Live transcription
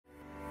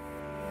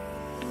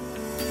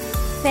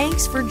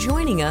Thanks for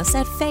joining us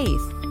at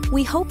Faith.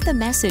 We hope the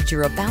message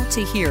you're about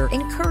to hear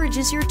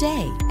encourages your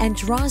day and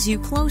draws you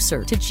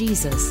closer to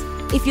Jesus.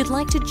 If you'd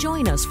like to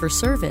join us for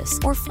service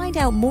or find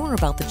out more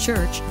about the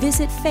church,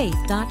 visit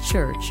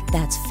faith.church.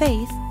 That's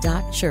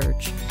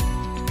faith.church.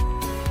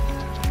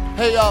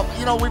 Hey,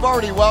 we've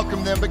already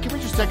welcomed them, but can we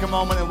just take a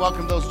moment and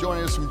welcome those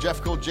joining us from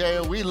Jeffco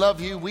Jail? We love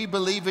you. We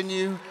believe in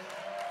you.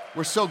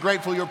 We're so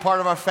grateful you're part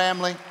of our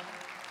family.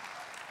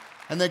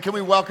 And then can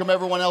we welcome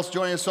everyone else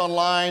joining us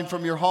online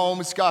from your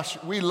homes? Gosh,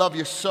 we love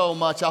you so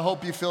much. I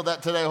hope you feel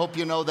that today. I hope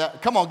you know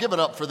that. Come on, give it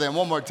up for them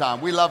one more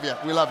time. We love you.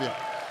 We love you.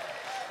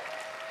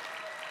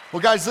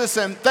 Well, guys,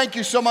 listen, thank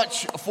you so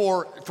much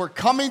for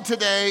coming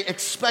today,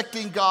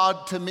 expecting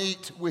God to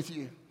meet with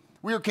you.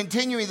 We are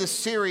continuing this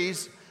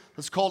series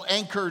that's called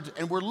Anchored,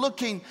 and we're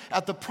looking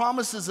at the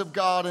promises of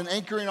God and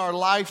anchoring our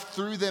life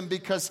through them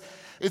because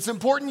it's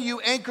important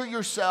you anchor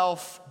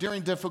yourself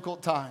during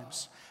difficult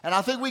times. And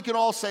I think we can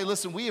all say,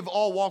 listen, we have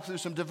all walked through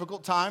some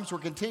difficult times. We're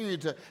continuing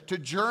to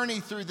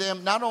journey through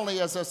them, not only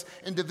as us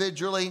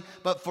individually,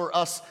 but for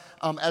us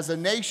as a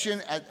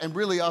nation and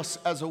really us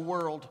as a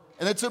world.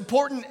 And it's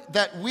important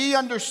that we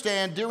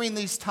understand during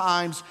these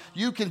times,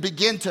 you can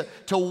begin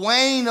to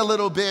wane a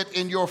little bit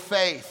in your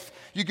faith.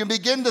 You can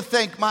begin to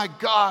think, my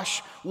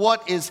gosh,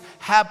 what is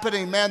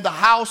happening? Man, the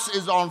house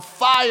is on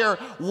fire.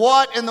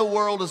 What in the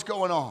world is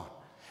going on?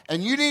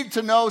 And you need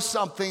to know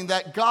something,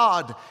 that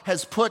God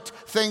has put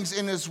things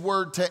in His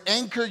Word to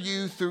anchor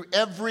you through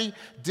every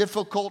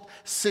difficult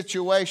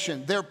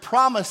situation. They're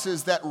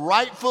promises that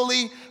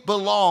rightfully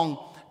belong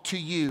to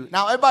you.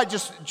 Now, everybody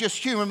just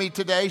humor me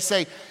today.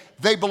 Say,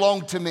 they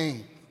belong to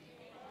me.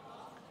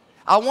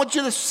 I want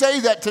you to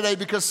say that today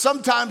because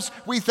sometimes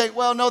we think,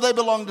 well, no, they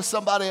belong to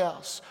somebody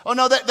else. Oh,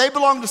 no, they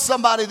belong to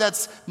somebody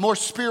that's more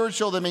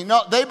spiritual than me.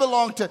 No, they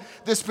belong to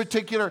this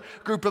particular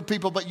group of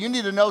people. But you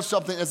need to know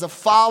something. As a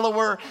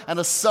follower and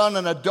a son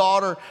and a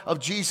daughter of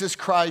Jesus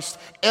Christ,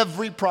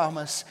 every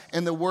promise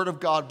in the Word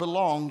of God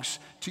belongs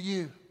to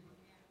you.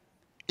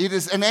 It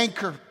is an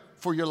anchor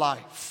for your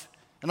life.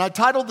 And I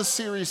titled the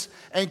series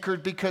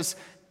Anchored because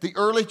the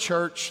early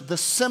church, the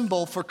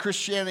symbol for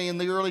Christianity in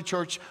the early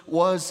church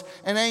was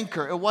an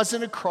anchor. It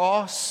wasn't a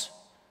cross.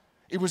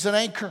 It was an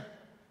anchor.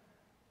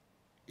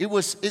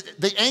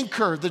 The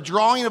anchor, the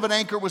drawing of an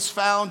anchor was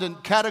found in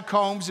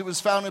catacombs. It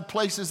was found in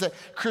places that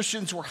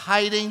Christians were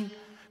hiding.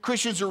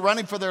 Christians were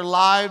running for their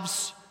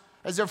lives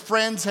as their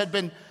friends had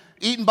been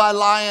eaten by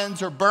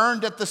lions or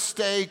burned at the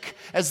stake,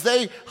 as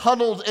they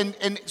huddled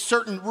in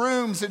certain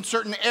rooms, in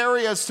certain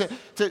areas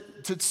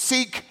to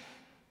seek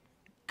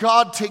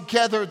God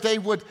together. They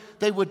would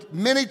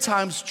many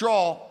times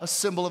draw a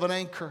symbol of an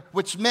anchor,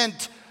 which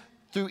meant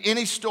through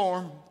any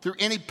storm, through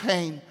any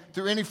pain,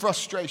 through any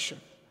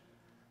frustration,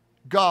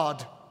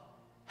 God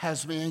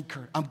has me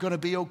anchored. I'm going to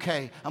be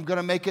okay. I'm going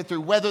to make it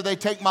through. Whether they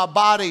take my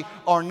body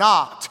or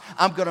not,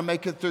 I'm going to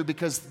make it through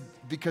because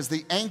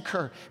the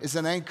anchor is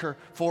an anchor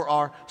for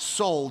our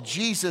soul.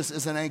 Jesus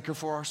is an anchor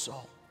for our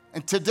soul.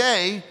 And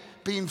today,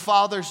 being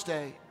Father's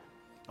Day,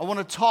 I want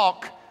to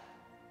talk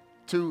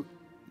to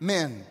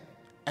men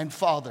and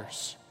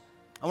fathers.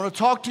 I want to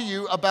talk to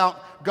you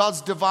about God's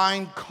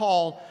divine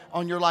call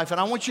on your life. And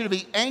I want you to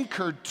be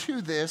anchored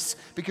to this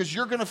because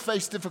you're going to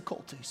face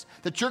difficulties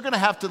that you're going to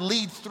have to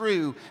lead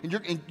through. And you're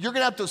going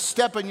to have to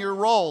step in your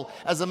role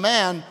as a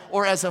man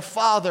or as a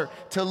father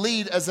to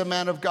lead as a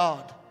man of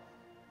God.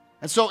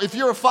 And so if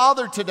you're a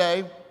father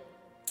today,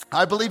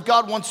 I believe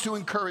God wants to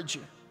encourage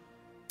you.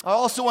 I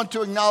also want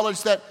to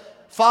acknowledge that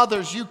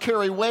fathers, you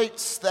carry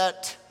weights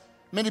that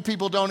many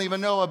people don't even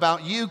know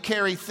about. You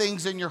carry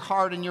things in your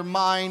heart and your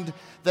mind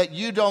that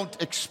you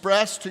don't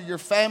express to your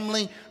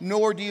family,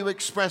 nor do you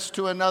express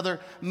to another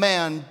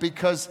man,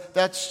 because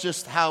that's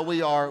just how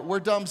we are. We're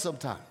dumb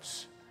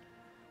sometimes.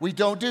 We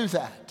don't do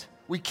that.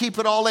 We keep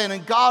it all in,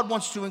 and God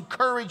wants to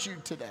encourage you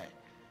today.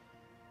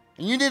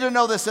 And you need to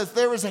know this, that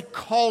there is a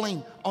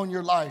calling on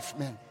your life,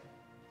 men.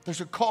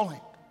 There's a calling.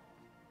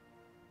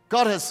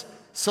 God has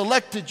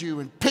selected you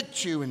and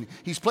picked you, and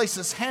He's placed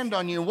His hand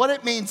on you. And what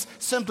it means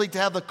simply to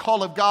have the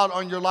call of God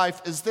on your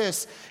life is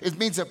this. It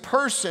means a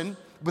person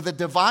with a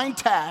divine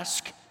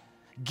task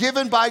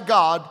given by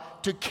God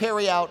to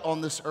carry out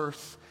on this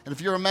earth. And if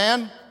you're a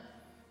man,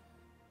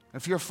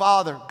 if you're a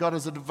father, God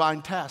has a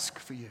divine task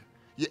for you.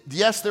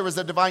 Yes, there is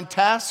a divine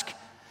task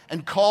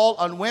and call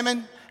on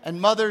women and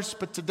mothers,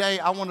 but today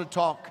I want to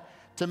talk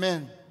to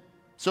men.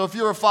 So if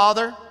you're a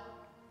father,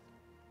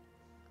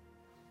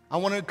 I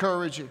want to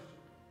encourage you.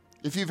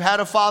 If you've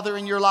had a father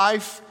in your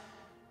life,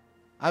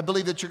 I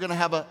believe that you're going to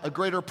have a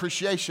greater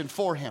appreciation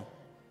for him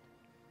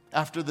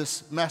after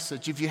this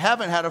message. If you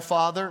haven't had a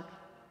father,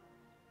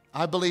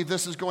 I believe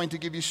this is going to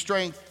give you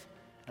strength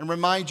and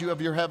remind you of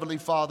your Heavenly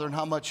Father and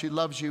how much He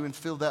loves you and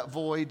fill that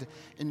void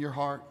in your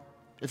heart.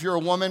 If you're a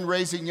woman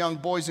raising young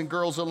boys and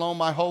girls alone,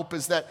 my hope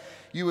is that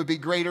you would be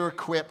greater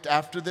equipped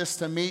after this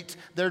to meet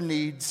their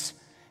needs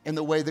in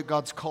the way that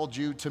God's called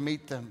you to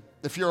meet them.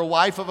 If you're a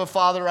wife of a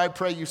father, I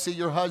pray you see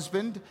your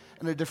husband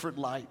in a different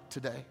light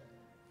today.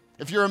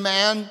 If you're a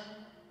man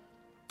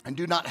and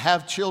do not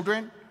have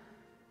children,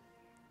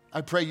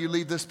 I pray you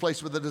leave this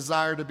place with a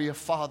desire to be a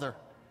father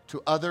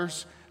to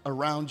others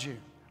around you.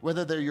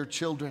 Whether they're your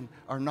children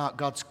or not,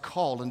 God's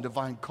call and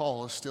divine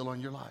call is still on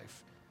your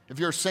life. If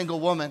you're a single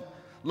woman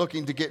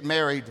looking to get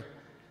married,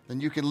 then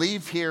you can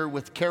leave here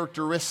with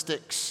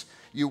characteristics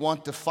you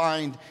want to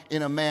find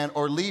in a man,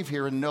 or leave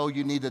here and know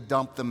you need to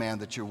dump the man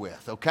that you're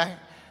with, okay?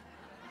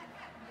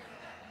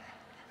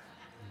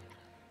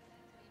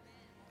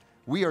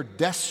 We are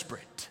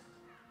desperate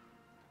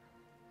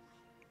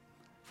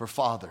for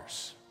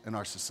fathers in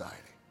our society.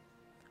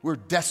 We're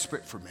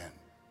desperate for men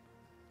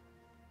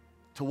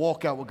to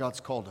walk out what God's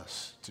called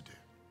us to do.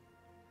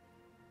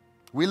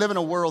 We live in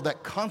a world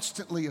that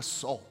constantly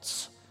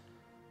assaults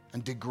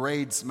and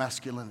degrades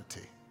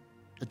masculinity.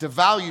 It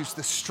devalues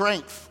the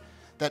strength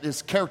that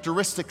is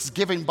characteristics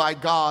given by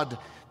God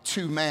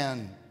to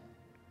man,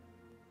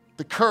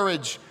 the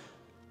courage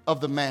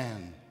of the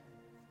man.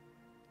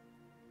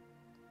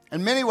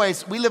 In many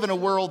ways, we live in a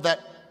world that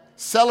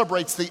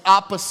celebrates the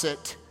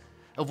opposite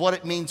of what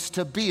it means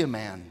to be a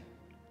man.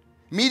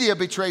 Media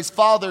betrays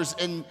fathers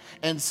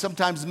and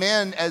sometimes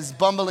men as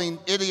bumbling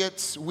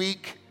idiots,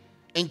 weak,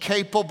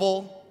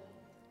 incapable,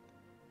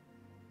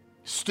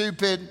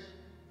 stupid.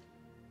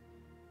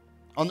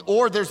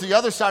 Or there's the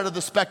other side of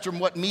the spectrum,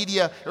 what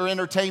media or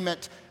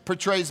entertainment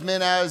portrays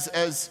men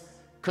as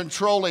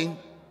controlling,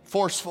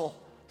 forceful,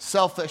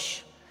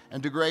 selfish,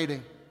 and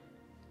degrading.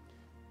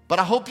 But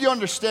I hope you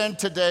understand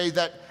today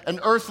that an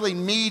earthly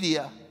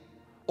media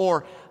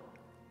or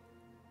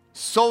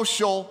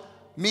social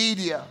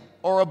media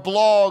or a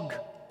blog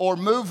or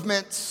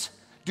movements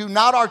do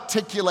not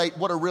articulate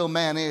what a real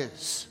man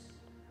is.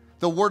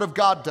 The Word of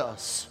God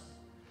does,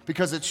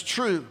 because it's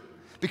true.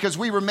 Because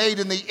we were made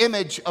in the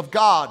image of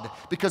God.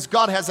 Because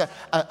God has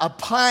a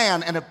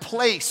plan and a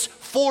place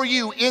for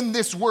you in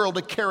this world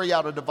to carry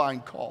out a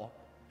divine call.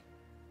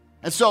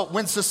 And so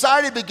when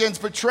society begins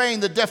portraying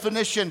the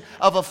definition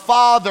of a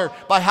father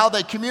by how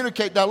they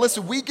communicate, now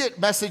listen, we get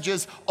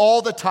messages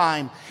all the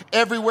time,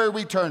 everywhere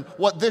we turn,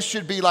 what this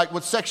should be like,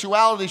 what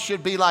sexuality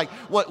should be like,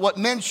 what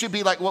men should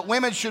be like, what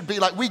women should be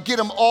like. We get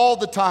them all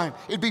the time.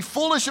 It'd be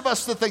foolish of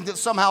us to think that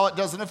somehow it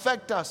doesn't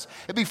affect us.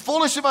 It'd be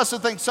foolish of us to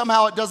think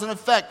somehow it doesn't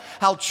affect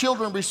how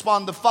children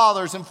respond to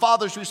fathers and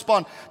fathers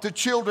respond to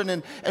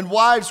children and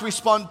wives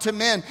respond to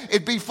men.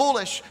 It'd be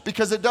foolish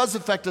because it does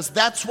affect us.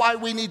 That's why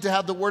we need to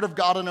have the Word of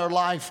God in our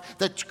life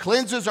that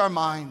cleanses our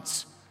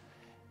minds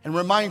and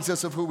reminds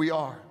us of who we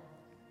are.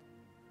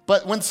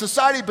 But when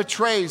society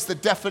betrays the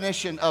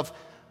definition of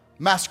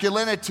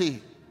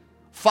masculinity,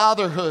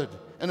 fatherhood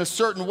in a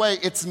certain way,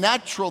 it's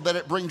natural that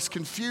it brings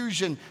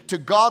confusion to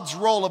God's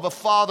role of a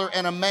father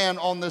and a man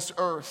on this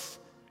earth.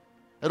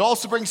 It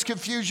also brings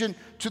confusion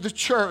to the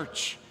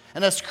church.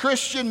 And as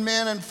Christian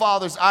men and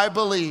fathers, I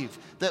believe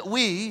that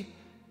this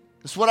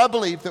is what I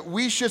believe, that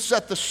we should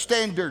set the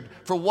standard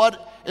for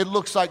what it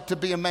looks like to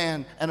be a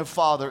man and a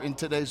father in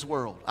today's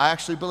world. I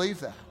actually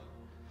believe that.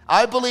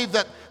 I believe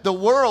that the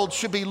world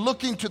should be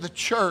looking to the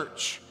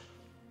church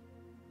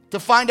to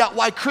find out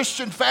why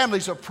Christian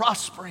families are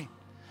prospering.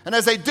 And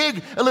as they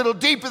dig a little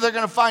deeper, they're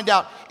going to find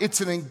out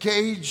it's an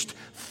engaged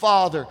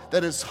father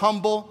that is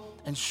humble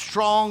and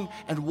strong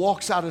and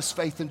walks out his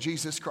faith in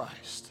Jesus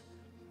Christ.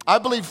 I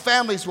believe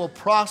families will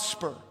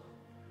prosper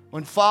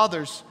when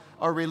fathers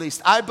are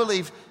released. I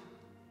believe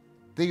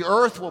the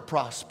earth will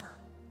prosper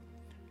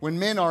when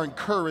men are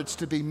encouraged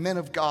to be men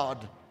of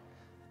God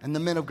and the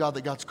men of God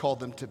that God's called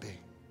them to be.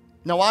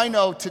 Now, I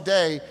know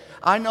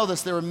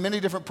this, there are many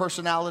different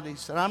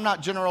personalities, and I'm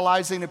not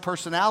generalizing a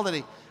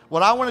personality.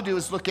 What I want to do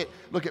is look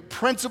at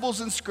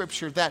principles in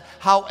Scripture that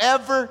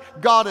however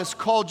God has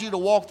called you to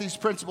walk these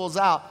principles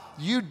out,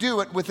 you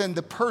do it within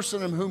the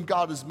person in whom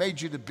God has made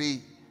you to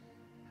be.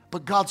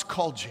 But God's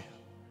called you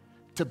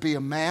to be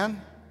a man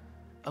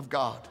of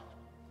God.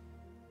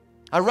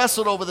 I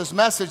wrestled over this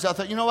message. I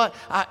thought, you know what?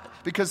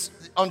 Because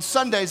on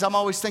Sundays, I'm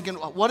always thinking,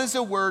 what is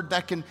a word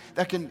that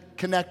can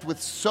connect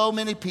with so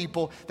many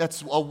people?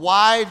 That's a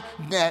wide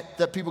net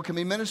that people can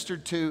be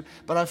ministered to.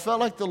 But I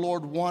felt like the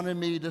Lord wanted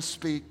me to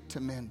speak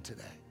to men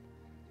today.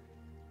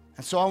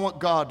 And so I want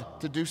God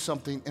to do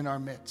something in our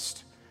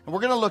midst. And we're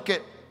going to look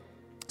at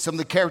some of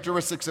the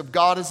characteristics of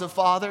God as a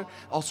father.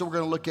 Also, we're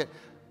going to look at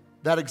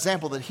that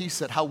example that He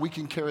set, how we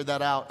can carry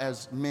that out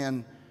as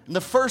men. And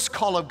the first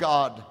call of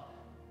God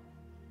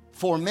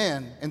for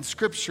men in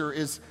Scripture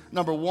is,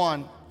 number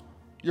one,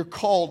 you're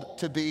called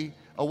to be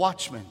a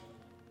watchman.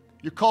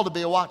 You're called to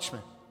be a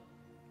watchman.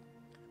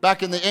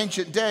 Back in the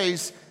ancient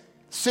days,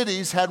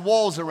 cities had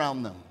walls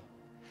around them.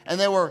 And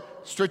there were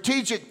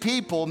strategic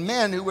people,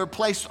 men who were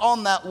placed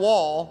on that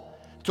wall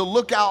to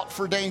look out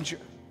for danger.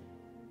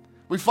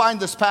 We find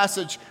this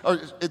passage, or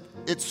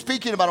it's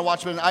speaking about a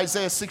watchman. In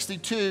Isaiah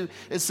 62,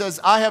 it says,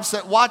 I have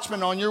set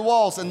watchmen on your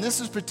walls. And this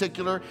is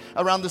particular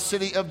around the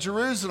city of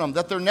Jerusalem,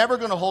 that they're never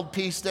going to hold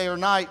peace day or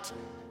night.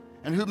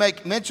 And who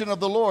make mention of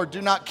the Lord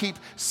do not keep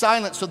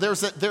silent. So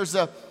there's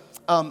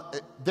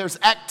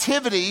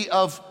activity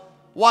of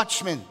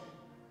watchmen.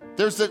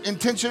 There's the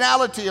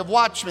intentionality of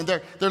watchmen.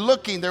 They're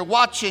looking, they're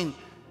watching,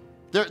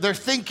 they're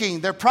thinking,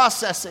 they're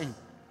processing.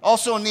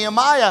 Also in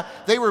Nehemiah,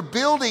 they were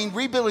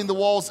rebuilding the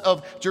walls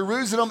of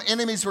Jerusalem.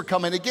 Enemies were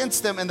coming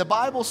against them. And the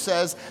Bible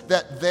says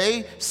that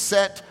they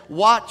set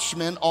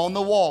watchmen on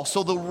the wall.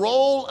 So the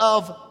role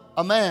of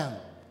a man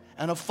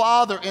and a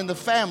father in the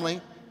family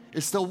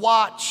is to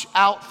watch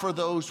out for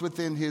those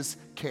within his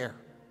care.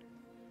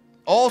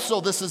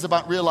 Also, this is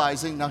about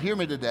realizing, now hear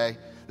me today,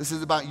 this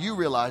is about you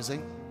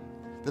realizing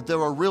that there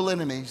are real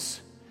enemies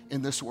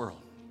in this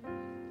world.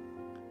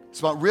 It's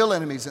about real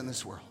enemies in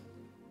this world.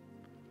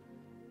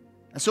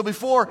 And so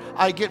before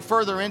I get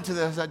further into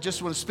this, I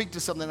just want to speak to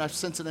something I've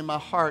sensed it in my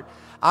heart.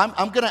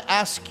 I'm going to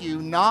ask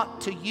you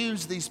not to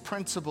use these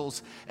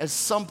principles as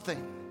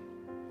something,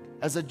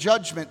 as a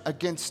judgment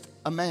against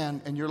a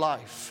man in your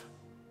life.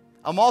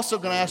 I'm also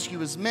going to ask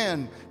you as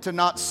men to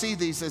not see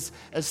these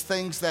as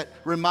things that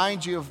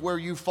remind you of where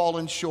you've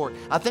fallen short.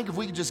 I think if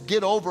we could just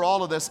get over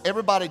all of this,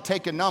 everybody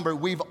take a number.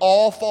 We've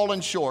all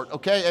fallen short,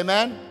 okay?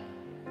 Amen?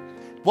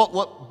 But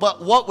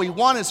what we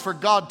want is for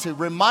God to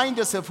remind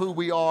us of who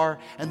we are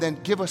and then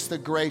give us the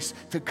grace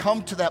to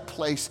come to that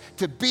place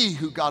to be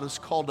who God has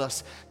called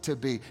us to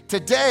be.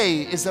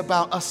 Today is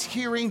about us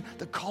hearing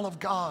the call of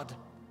God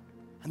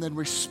and then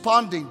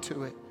responding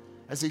to it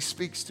as He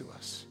speaks to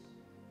us.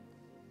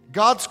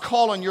 God's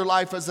call on your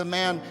life as a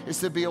man is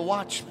to be a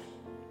watchman,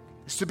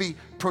 is to be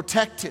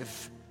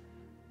protective.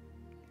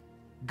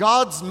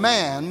 God's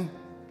man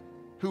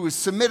who is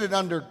submitted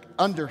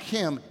under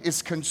Him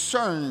is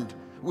concerned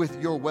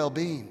with your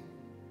well-being.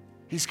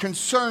 He's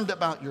concerned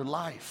about your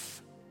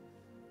life.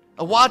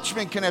 A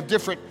watchman can have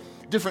different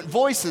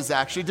voices,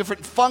 actually,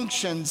 different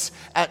functions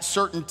at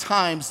certain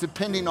times,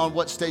 depending on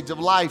what stage of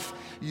life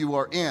you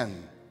are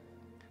in.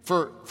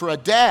 For a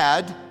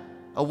dad,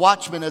 a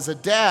watchman as a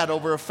dad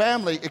over a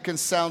family, it can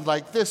sound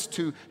like this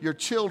to your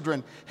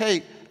children.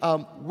 Hey,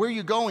 where are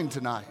you going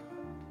tonight?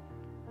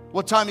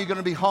 What time are you going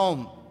to be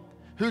home?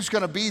 Who's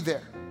going to be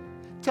there?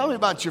 Tell me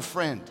about your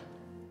friend.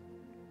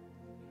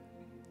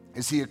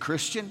 Is he a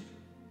Christian?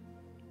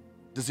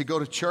 Does he go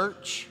to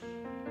church?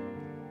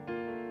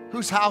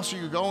 Whose house are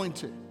you going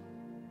to?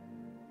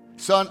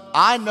 Son,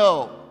 I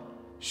know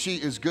she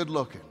is good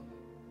looking,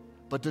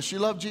 but does she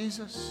love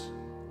Jesus?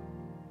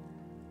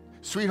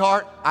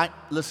 Sweetheart,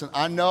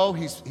 I know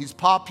he's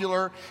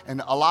popular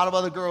and a lot of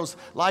other girls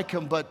like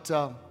him, but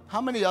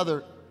how many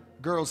other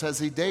girls has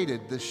he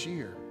dated this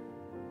year?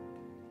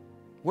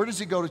 Where does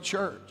he go to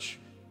church?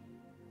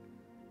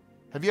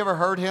 Have you ever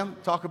heard him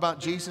talk about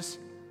Jesus?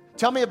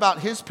 Tell me about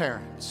his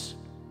parents.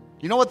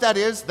 You know what that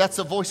is? That's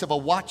the voice of a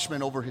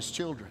watchman over his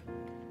children.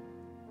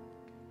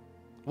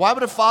 Why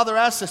would a father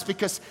ask this?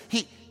 Because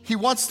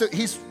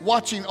he's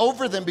watching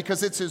over them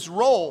because it's his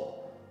role.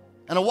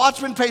 And a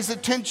watchman pays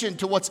attention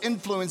to what's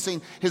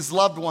influencing his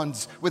loved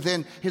ones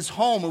within his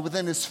home or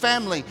within his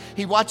family.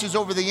 He watches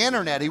over the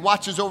internet. He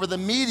watches over the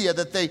media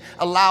that they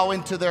allow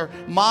into their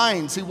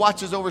minds. He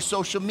watches over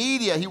social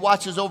media. He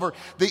watches over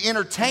the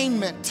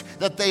entertainment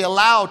that they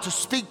allow to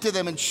speak to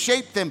them and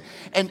shape them.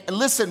 And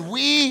listen,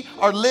 we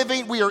are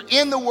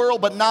in the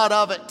world, but not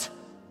of it.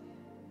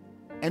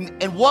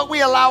 And what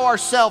we allow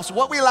ourselves,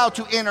 what we allow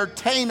to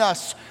entertain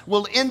us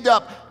will end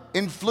up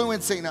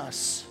influencing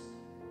us.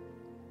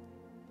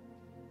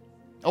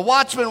 A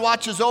watchman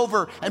watches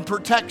over and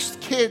protects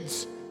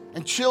kids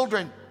and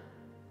children.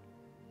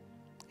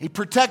 He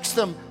protects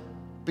them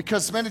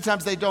because many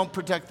times they don't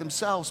protect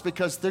themselves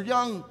because they're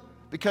young,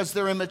 because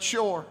they're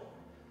immature.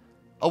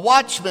 A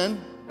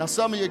watchman, now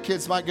some of you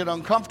kids might get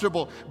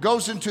uncomfortable,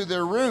 goes into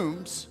their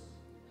rooms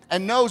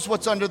and knows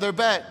what's under their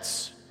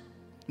beds,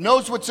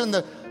 knows what's in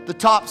the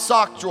top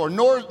sock drawer,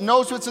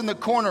 knows what's in the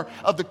corner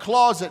of the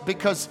closet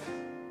because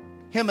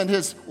him and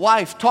his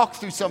wife talk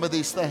through some of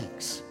these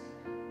things.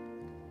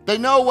 They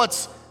know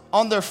what's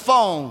on their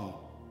phone.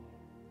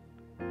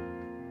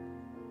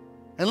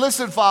 And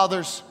listen,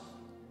 fathers,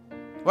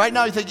 right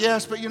now you think,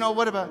 yes, but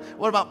what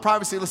about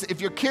privacy? Listen, if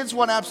your kids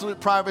want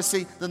absolute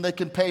privacy, then they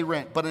can pay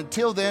rent. But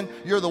until then,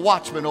 you're the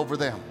watchman over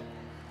them.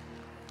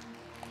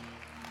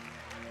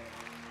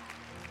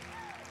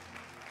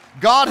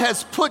 God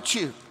has put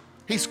you,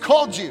 He's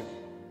called you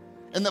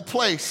in the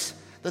place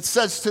that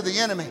says to the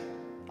enemy,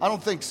 I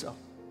don't think so.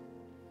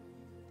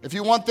 If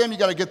you want them, you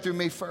got to get through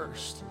me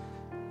first.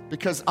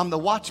 Because I'm the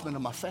watchman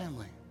of my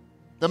family.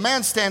 The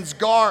man stands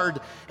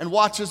guard and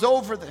watches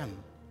over them.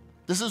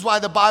 This is why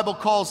the Bible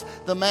calls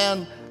the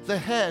man the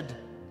head.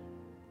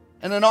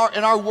 And in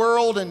our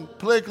world and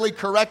politically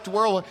correct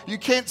world, you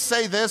can't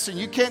say this and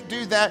you can't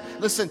do that.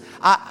 Listen,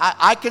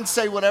 I can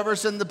say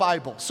whatever's in the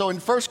Bible. So in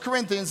 1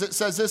 Corinthians, it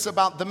says this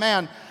about the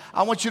man.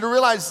 I want you to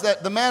realize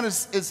that the man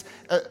is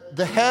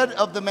the head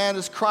of the man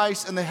is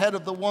Christ, and the head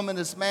of the woman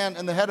is man,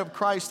 and the head of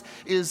Christ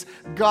is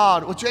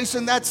God. Well,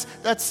 Jason, that's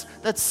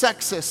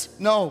sexist.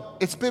 No,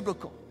 it's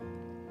biblical.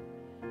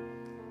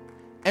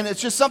 And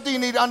it's just something you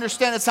need to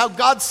understand. It's how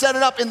God set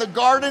it up in the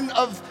garden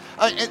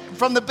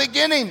from the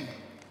beginning.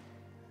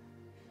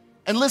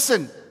 And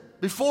listen,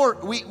 before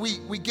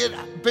we get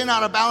bent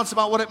out of balance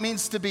about what it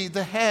means to be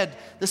the head,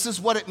 this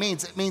is what it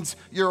means. It means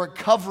you're a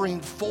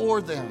covering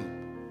for them.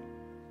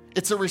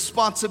 It's a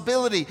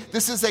responsibility.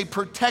 This is a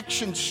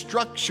protection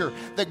structure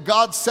that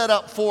God set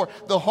up for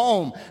the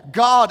home.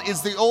 God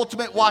is the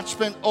ultimate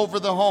watchman over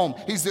the home.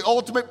 He's the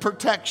ultimate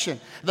protection.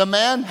 The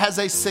man has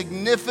a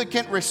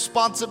significant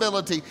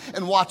responsibility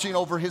in watching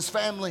over his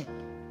family.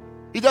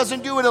 He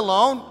doesn't do it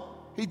alone.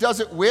 He does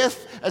it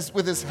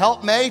with his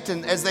helpmate,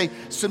 and as they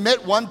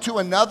submit one to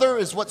another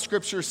is what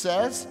Scripture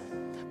says.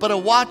 But a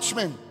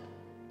watchman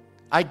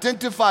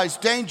identifies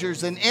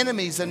dangers and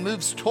enemies and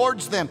moves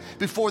towards them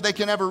before they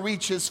can ever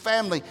reach his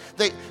family.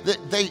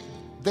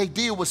 They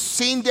deal with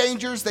seen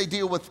dangers. They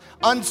deal with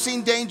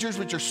unseen dangers,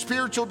 which are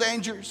spiritual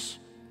dangers.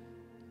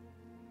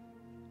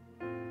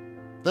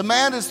 The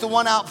man is the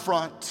one out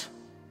front.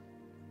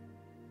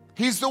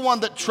 He's the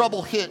one that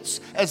trouble hits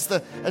as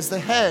the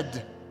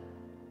head.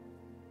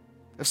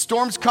 If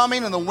storm's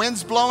coming and the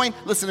wind's blowing,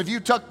 listen, if you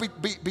tuck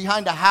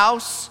behind a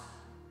house,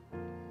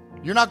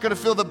 you're not going to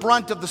feel the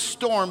brunt of the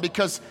storm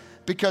because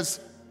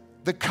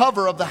the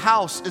cover of the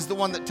house is the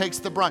one that takes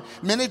the brunt.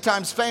 Many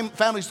times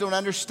families don't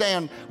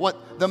understand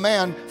what the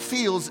man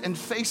feels and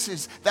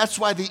faces. That's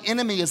why the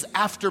enemy is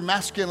after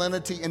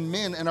masculinity in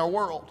men in our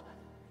world.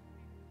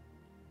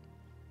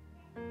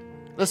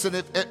 Listen,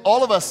 if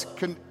all of us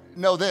can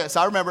know this.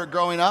 I remember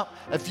growing up.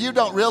 If you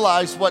don't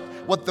realize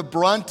what the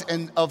brunt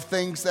of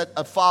things that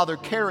a father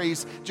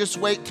carries, just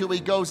wait till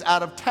he goes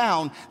out of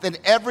town. Then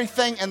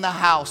everything in the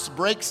house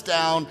breaks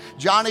down.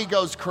 Johnny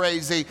goes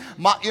crazy.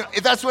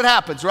 That's what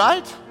happens,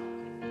 right?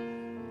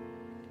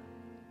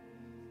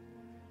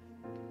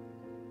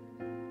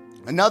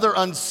 Another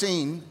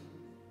unseen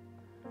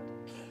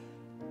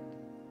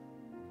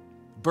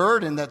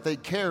burden that they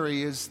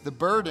carry is the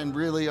burden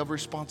really of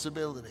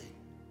responsibility.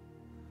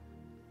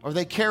 Or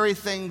they carry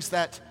things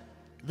that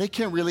they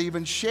can't really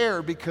even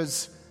share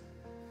because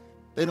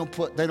they don't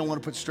want to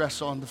put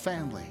stress on the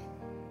family.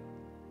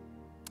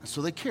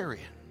 So they carry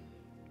it.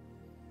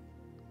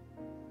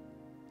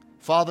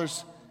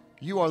 Fathers,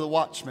 you are the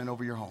watchmen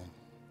over your home.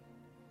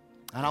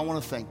 And I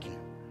want to thank you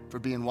for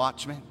being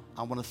watchmen.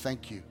 I want to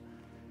thank you.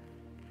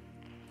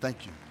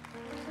 Thank you.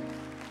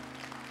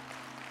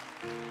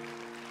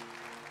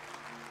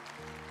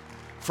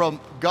 From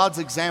God's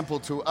example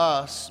to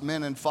us,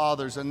 men and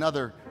fathers,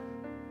 another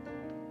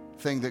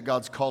thing that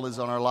God's call is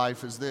on our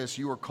life is this: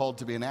 you are called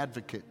to be an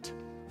advocate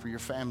for your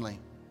family.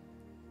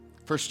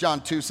 1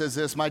 John 2 says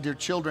this: my dear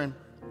children,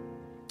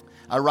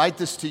 I write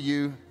this to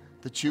you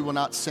that you will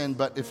not sin,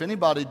 but if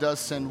anybody does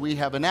sin, we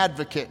have an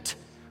advocate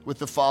with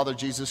the Father,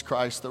 Jesus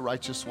Christ, the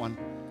righteous one.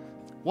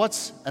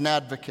 What's an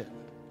advocate?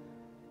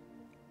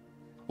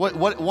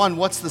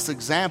 What's this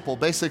example?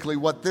 Basically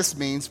what this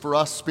means for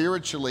us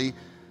spiritually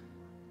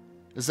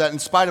is that in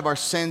spite of our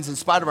sins, in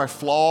spite of our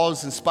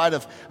flaws, in spite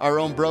of our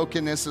own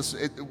brokenness,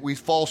 we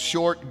fall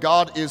short.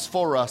 God is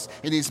for us,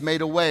 and He's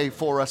made a way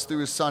for us through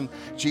His Son,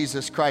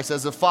 Jesus Christ.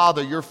 As a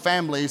father, your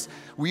families,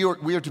 we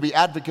are to be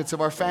advocates of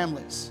our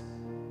families.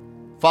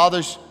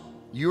 Fathers,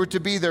 you are to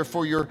be there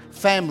for your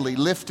family,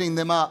 lifting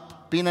them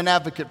up, being an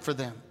advocate for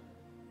them,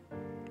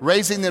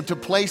 raising them to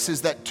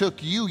places that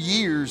took you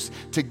years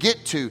to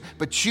get to,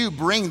 but you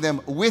bring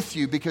them with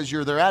you because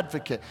you're their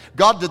advocate.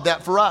 God did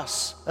that for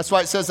us. That's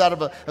why it says out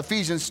of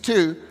Ephesians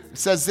 2, it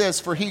says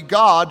this: for He,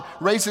 God,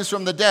 raises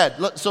from the dead.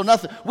 So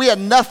we had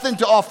nothing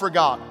to offer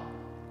God,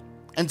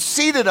 and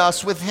seated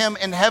us with Him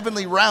in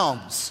heavenly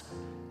realms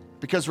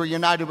because we're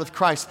united with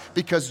Christ,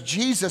 because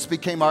Jesus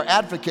became our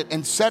advocate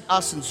and set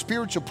us in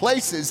spiritual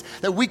places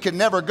that we could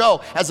never go.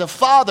 As a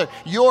father,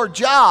 your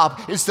job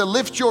is to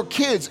lift your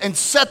kids and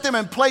set them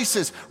in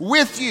places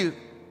with you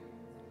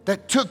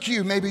that took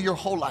you maybe your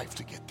whole life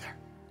to get there.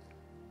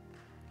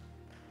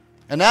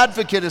 An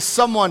advocate is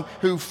someone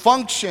who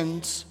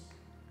functions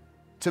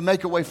to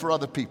make a way for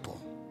other people.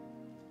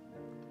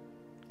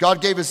 God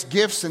gave us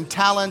gifts and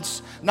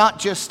talents, not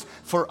just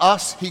for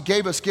us. He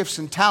gave us gifts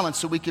and talents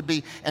so we could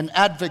be an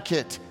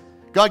advocate.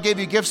 God gave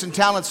you gifts and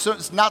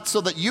talents not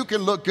so that you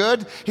can look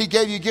good. He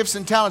gave you gifts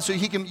and talents so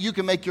you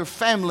can make your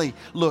family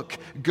look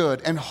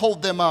good and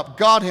hold them up.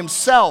 God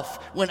Himself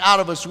went out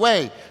of His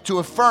way to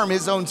affirm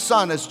His own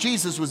Son. As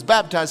Jesus was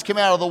baptized, came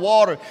out of the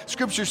water,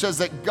 Scripture says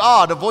that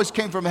a voice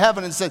came from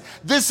heaven and said,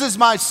 "This is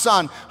my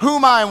Son,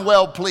 whom I am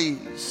well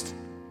pleased."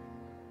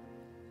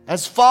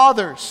 As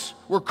fathers,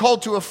 we're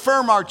called to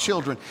affirm our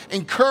children,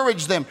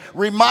 encourage them,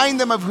 remind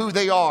them of who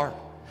they are.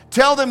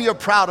 Tell them you're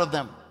proud of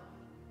them.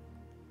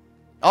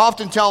 I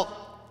often tell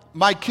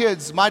my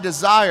kids, my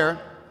desire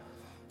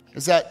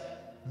is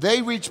that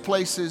they reach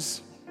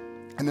places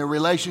in their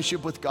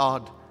relationship with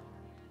God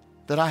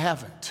that I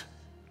haven't.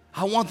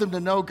 I want them to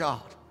know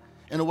God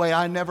in a way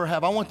I never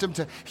have. I want them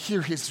to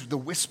hear the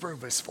whisper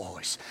of His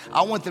voice.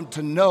 I want them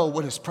to know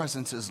what His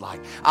presence is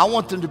like. I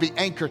want them to be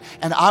anchored,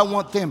 and I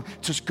want them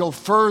to go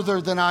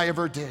further than I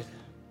ever did.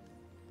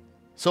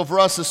 So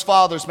for us as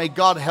fathers, may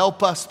God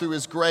help us through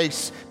His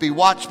grace, be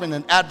watchmen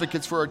and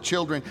advocates for our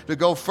children to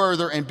go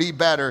further and be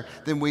better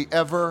than we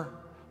ever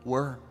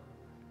were.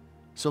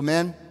 So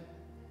men,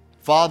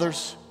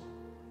 fathers,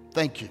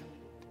 thank you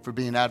for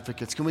being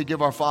advocates. Can we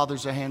give our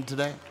fathers a hand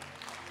today?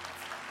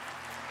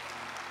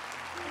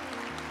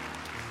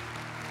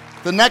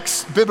 The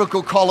next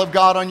biblical call of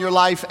God on your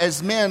life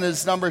as men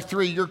is number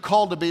 3. You're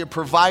called to be a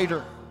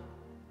provider.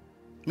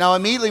 Now,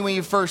 immediately when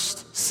you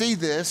first see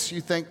this, you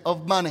think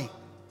of money.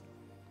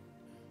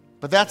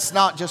 But that's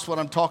not just what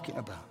I'm talking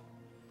about.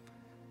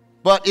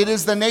 But it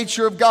is the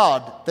nature of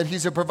God that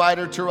He's a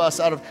provider to us.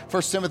 Out of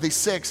 1 Timothy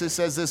 6, it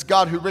says this: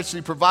 God who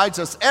richly provides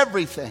us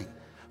everything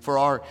for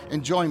our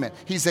enjoyment.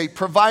 He's a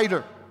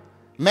provider.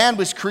 Man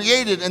was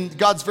created in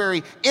God's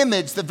very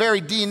image, the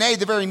very DNA,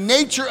 the very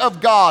nature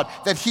of God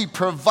that He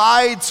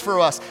provides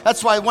for us.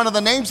 That's why one of the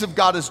names of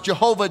God is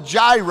Jehovah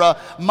Jireh,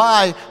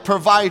 my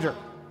provider.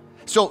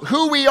 So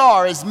who we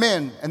are as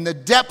men and the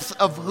depth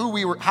of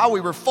how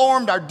we were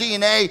formed, our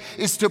DNA,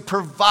 is to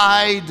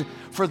provide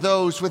for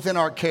those within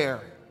our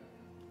care.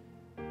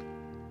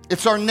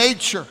 It's our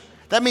nature.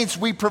 That means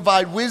we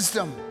provide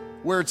wisdom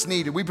where it's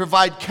needed. We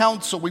provide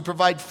counsel. We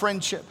provide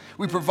friendship.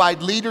 We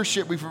provide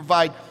leadership. We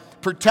provide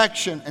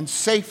protection and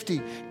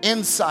safety,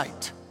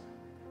 insight,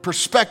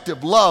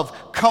 perspective,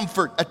 love,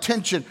 comfort,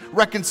 attention,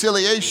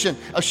 reconciliation,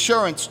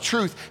 assurance,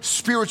 truth,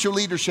 spiritual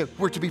leadership.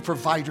 We're to be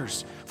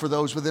providers for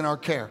those within our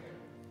care.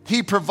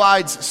 He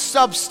provides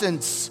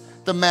substance,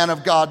 the man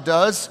of God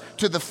does,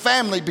 to the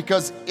family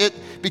because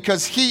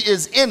He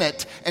is in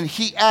it and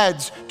He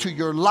adds to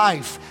your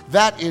life.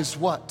 That is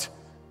what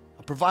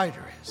a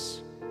provider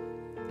is.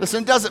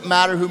 Listen, it doesn't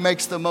matter who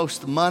makes the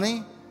most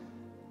money.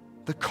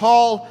 The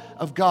call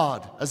of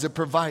God as a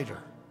provider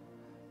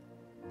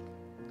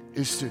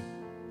is to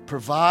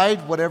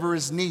provide whatever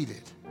is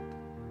needed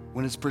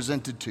when it's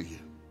presented to you.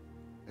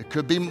 It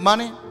could be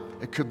money,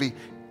 it could be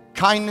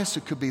kindness,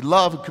 it could be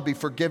love, it could be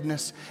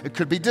forgiveness, it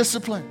could be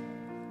discipline.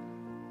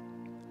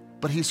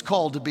 But He's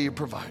called to be a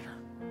provider.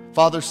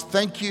 Fathers,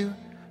 thank you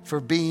for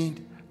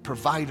being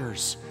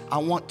providers. I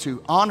want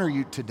to honor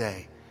you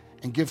today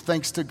and give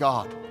thanks to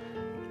God.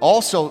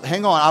 Also,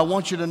 hang on, I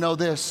want you to know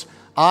this.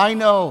 I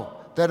know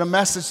that a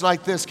message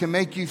like this can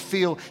make you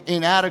feel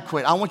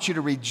inadequate. I want you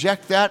to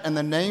reject that in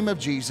the name of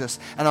Jesus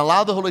and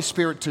allow the Holy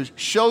Spirit to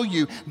show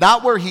you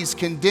not where He's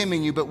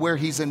condemning you, but where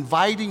He's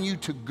inviting you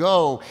to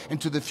go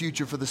into the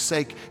future for the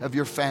sake of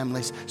your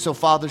families. So,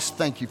 fathers,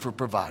 thank you for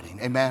providing.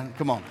 Amen.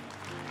 Come on.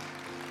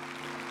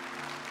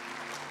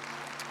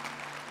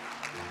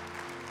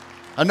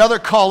 Another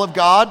call of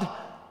God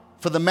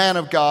for the man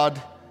of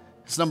God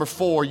is number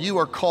 4. You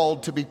are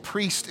called to be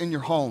priest in your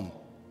home.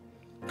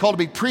 Called to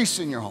be priest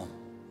in your home.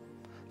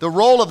 The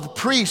role of the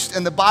priest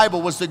in the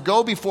Bible was to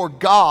go before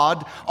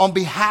God on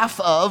behalf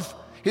of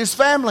his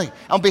family,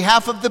 on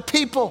behalf of the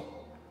people.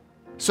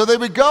 So they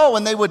would go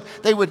and they would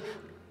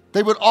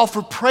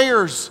offer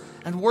prayers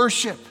and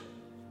worship.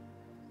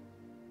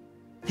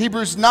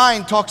 Hebrews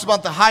 9 talks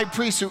about the high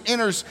priest who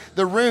enters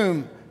the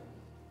room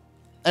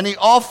and he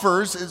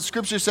offers,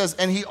 Scripture says,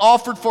 and he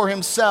offered for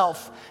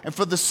himself and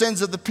for the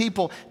sins of the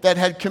people that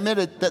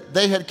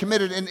they had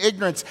committed in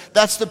ignorance.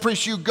 That's the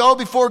priest. You go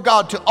before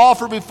God to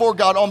offer before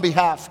God on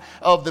behalf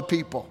of the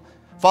people.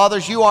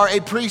 Fathers, you are a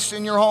priest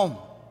in your home.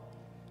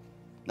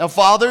 Now,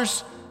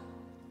 fathers,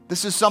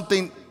 this is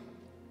something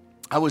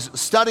I was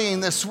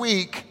studying this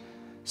week,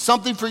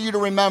 something for you to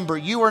remember.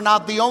 You are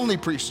not the only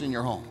priest in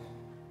your home,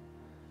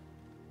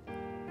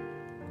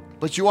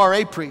 but you are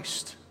a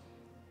priest.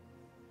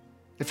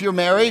 If you're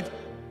married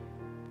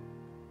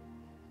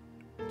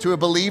to a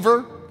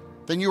believer,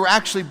 then you are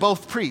actually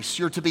both priests.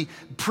 You're to be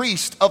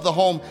priest of the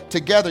home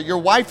together. Your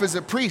wife is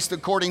a priest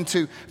according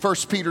to 1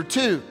 Peter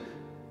 2.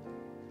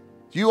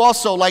 You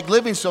also, like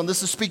Livingstone,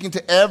 this is speaking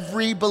to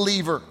every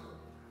believer,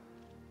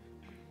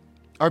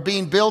 are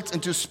being built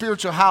into a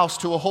spiritual house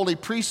to a holy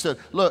priesthood.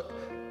 Look,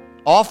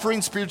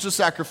 offering spiritual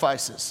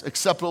sacrifices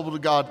acceptable to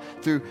God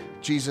through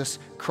Jesus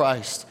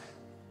Christ.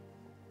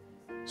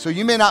 So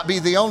you may not be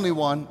the only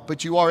one,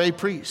 but you are a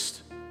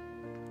priest.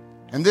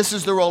 And this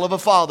is the role of a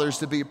father, is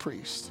to be a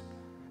priest.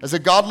 As a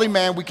godly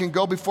man, we can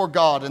go before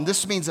God, and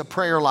this means a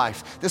prayer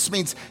life. This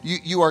means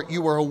you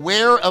are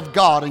aware of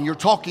God, and you're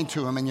talking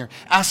to Him, and you're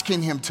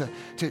asking Him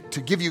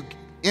to give you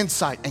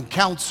insight and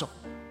counsel.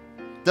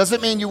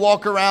 Doesn't mean you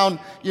walk around,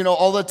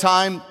 all the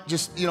time,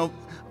 just,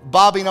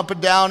 bobbing up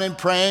and down and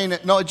praying.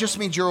 No, it just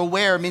means you're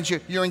aware. It means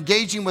you're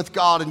engaging with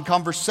God in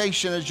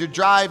conversation as you're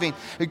driving.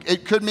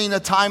 It could mean a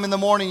time in the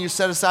morning you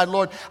set aside,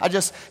 Lord,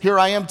 here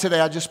I am today.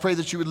 I just pray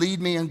that you would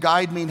lead me and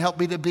guide me and help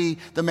me to be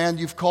the man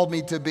you've called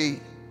me to be.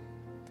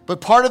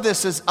 But part of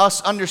this is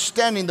us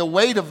understanding the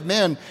weight of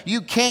men.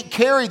 You can't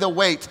carry the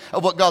weight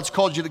of what God's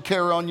called you to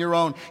carry on your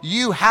own.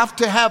 You have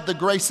to have the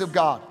grace of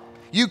God.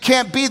 You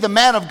can't be the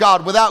man of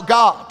God without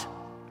God.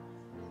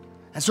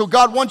 And so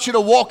God wants you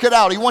to walk it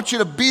out. He wants you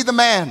to be the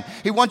man.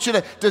 He wants you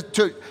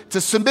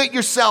to submit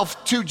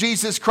yourself to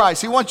Jesus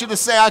Christ. He wants you to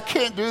say, I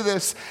can't do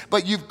this,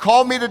 but you've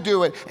called me to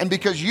do it. And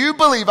because you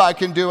believe I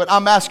can do it,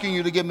 I'm asking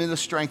you to give me the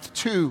strength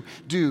to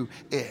do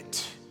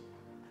it.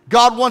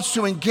 God wants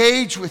to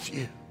engage with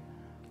you.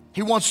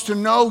 He wants to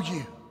know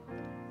you.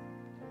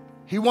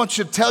 He wants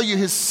to tell you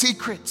His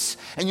secrets.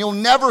 And you'll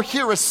never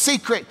hear a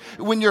secret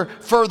when you're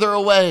further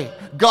away.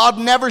 God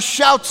never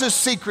shouts His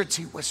secrets.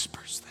 He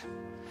whispers them.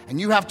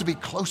 And you have to be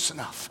close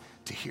enough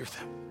to hear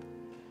them.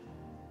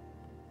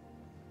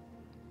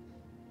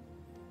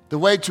 The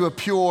way to a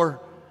pure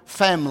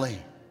family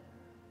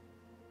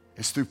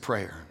is through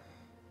prayer.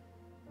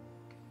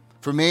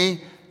 For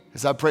me,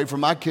 as I pray for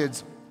my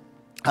kids,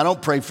 I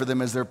don't pray for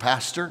them as their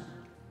pastor.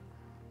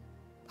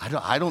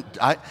 I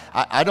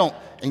don't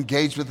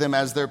engage with them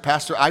as their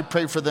pastor. I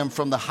pray for them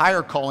from the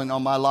higher calling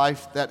on my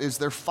life that is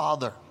their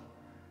father.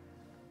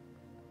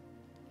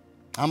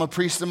 I'm a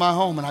priest in my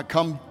home, and I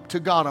come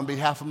to God on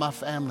behalf of my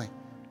family.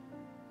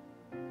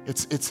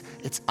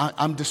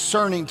 I'm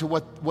discerning to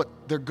what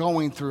they're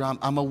going through.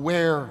 I'm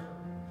aware.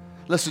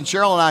 Listen,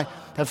 Cheryl and I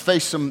have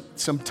faced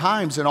some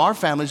times in our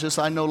families, just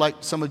I know like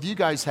some of you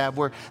guys have,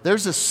 where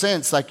there's a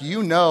sense like,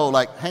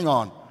 hang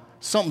on,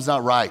 something's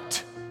not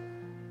right.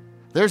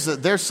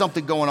 There's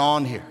something going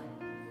on here.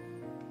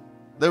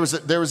 There was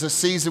a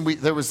season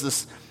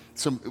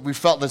we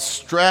felt this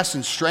stress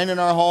and strain in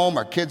our home.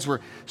 Our kids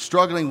were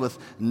struggling with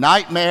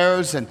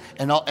nightmares, and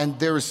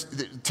there was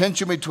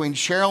tension between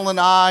Cheryl and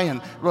I,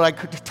 and we're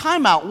like,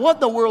 time out, what in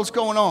the world's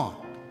going on?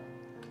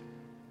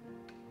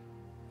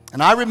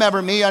 And I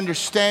remember me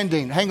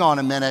understanding, hang on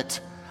a minute,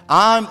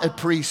 I'm a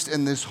priest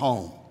in this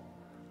home.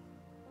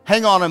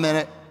 Hang on a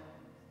minute,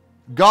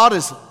 God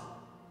is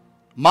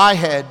my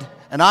head,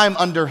 and I'm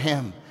under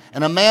him.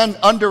 And a man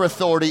under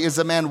authority is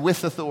a man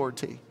with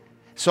authority.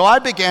 So I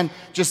began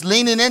just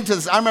leaning into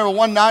this. I remember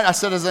one night I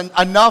said,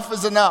 enough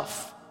is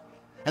enough.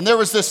 And there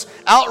was this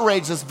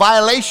outrage, this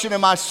violation in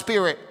my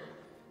spirit.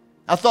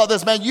 I thought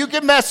this, man, you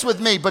can mess with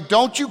me, but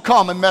don't you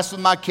come and mess with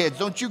my kids.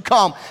 Don't you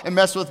come and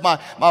mess with my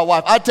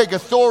wife. I take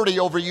authority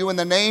over you in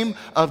the name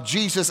of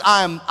Jesus.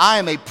 I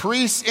am a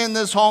priest in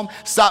this home.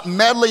 Stop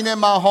meddling in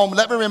my home.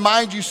 Let me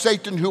remind you,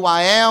 Satan, who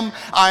I am.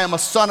 I am a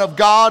son of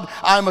God.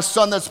 I am a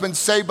son that's been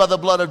saved by the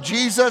blood of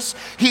Jesus.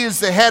 He is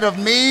the head of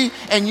me,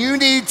 and you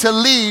need to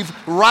leave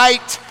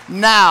right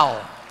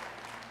now.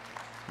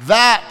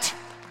 That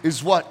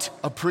is what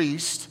a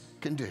priest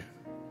can do.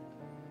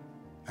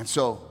 And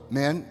so,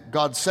 men,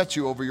 God set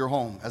you over your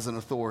home as an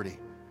authority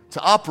to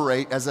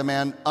operate as a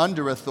man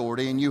under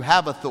authority, and you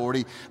have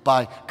authority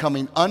by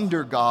coming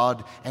under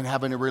God and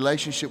having a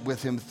relationship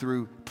with him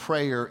through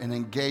prayer and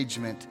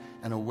engagement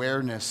and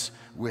awareness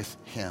with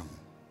him.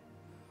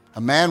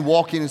 A man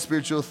walking in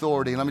spiritual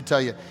authority, let me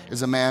tell you,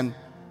 is a man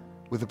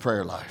with a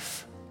prayer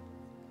life.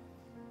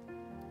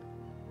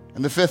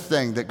 And the fifth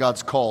thing that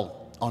God's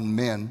called on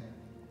men,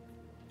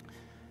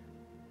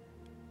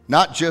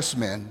 not just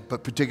men,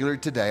 but particularly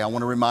today, I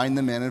want to remind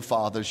the men and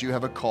fathers, you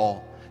have a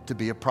call to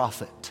be a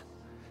prophet.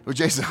 Well,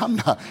 Jason,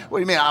 what do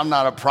you mean I'm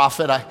not a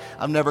prophet?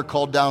 I've never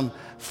called down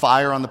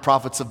fire on the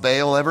prophets of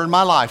Baal ever in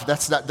my life.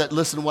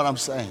 Listen to what I'm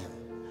saying.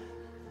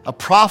 A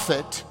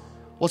prophet,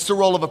 what's the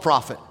role of a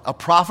prophet? A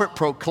prophet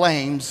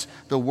proclaims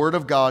the word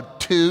of God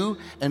to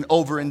and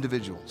over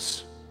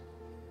individuals.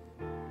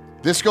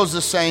 This goes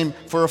the same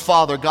for a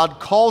father.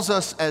 God calls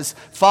us as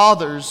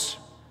fathers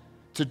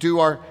to do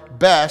our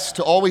best,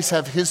 to always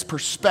have his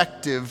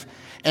perspective,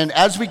 and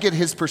as we get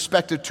his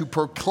perspective, to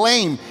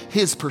proclaim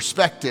his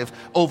perspective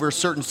over a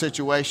certain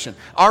situation.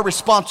 Our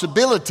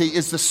responsibility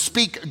is to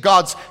speak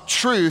God's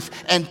truth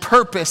and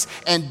purpose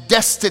and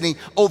destiny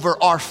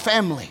over our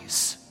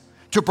families,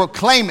 to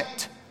proclaim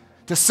it,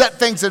 to set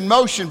things in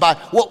motion by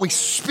what we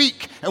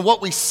speak and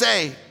what we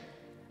say.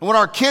 And when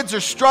our kids are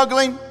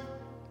struggling,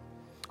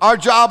 our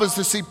job is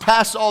to see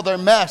past all their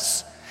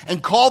mess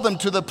and call them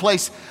to the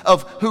place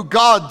of who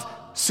God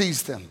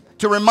sees them,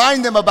 to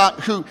remind them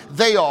about who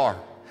they are.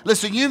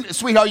 Listen,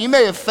 sweetheart, you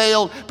may have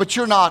failed, but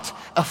you're not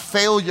a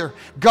failure.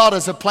 God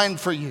has a plan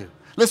for you.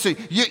 Listen,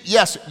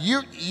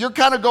 you're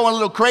kind of going a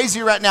little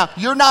crazy right now.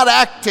 You're not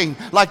acting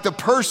like the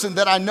person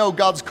that I know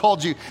God's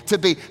called you to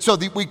be. So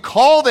we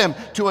call them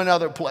to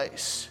another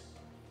place.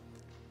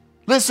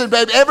 Listen,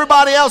 babe,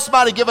 everybody else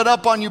might have given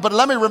up on you, but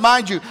let me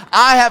remind you,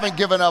 I haven't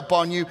given up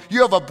on you.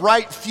 You have a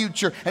bright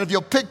future, and if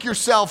you'll pick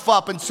yourself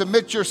up and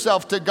submit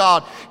yourself to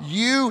God,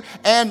 you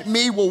and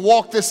me will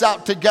walk this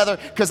out together,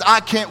 because I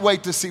can't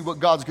wait to see what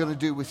God's going to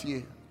do with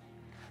you.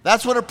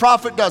 That's what a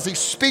prophet does. He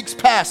speaks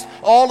past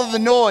all of the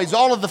noise,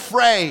 all of the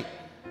fray.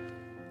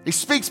 He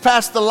speaks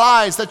past the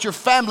lies that your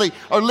family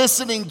are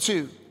listening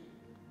to.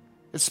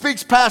 It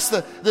speaks past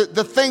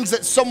the things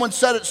that someone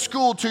said at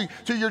school to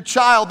your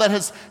child that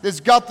has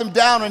got them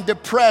down and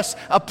depressed.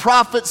 A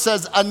prophet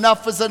says,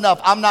 enough is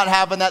enough. I'm not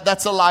having that.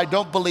 That's a lie.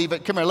 Don't believe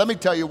it. Come here. Let me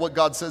tell you what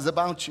God says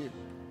about you.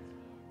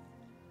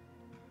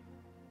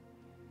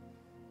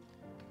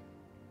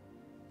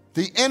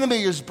 The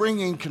enemy is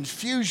bringing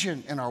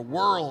confusion in our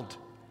world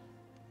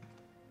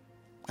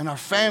and our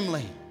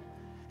family.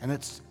 And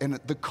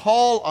the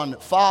call on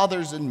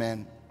fathers and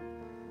men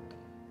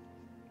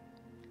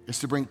is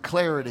to bring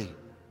clarity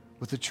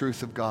with the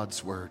truth of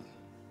God's word.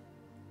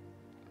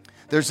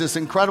 There's this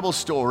incredible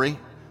story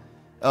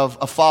of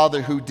a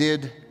father who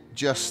did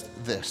just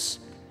this.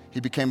 He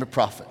became a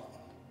prophet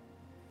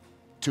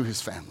to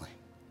his family.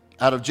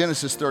 Out of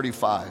Genesis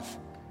 35,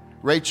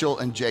 Rachel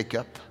and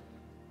Jacob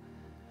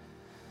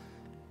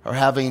are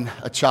having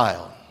a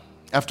child.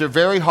 After a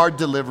very hard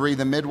delivery,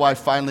 the midwife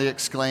finally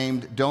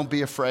exclaimed, "Don't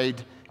be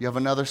afraid, you have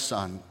another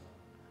son."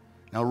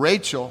 Now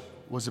Rachel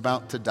was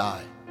about to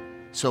die.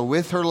 So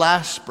with her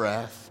last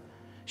breath,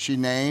 she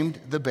named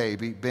the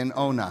baby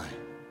Ben-Oni,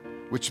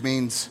 which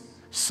means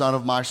son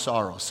of my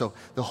sorrow. So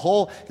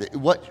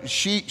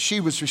she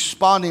was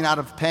responding out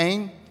of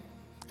pain,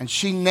 and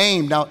she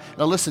named. Now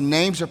listen,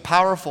 names are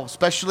powerful,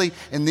 especially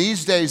in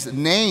these days.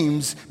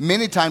 Names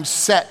many times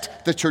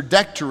set the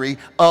trajectory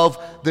of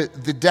the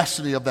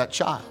destiny of that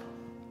child.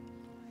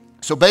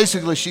 So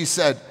basically she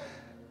said,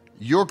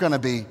 you're going to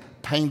be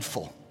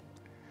painful.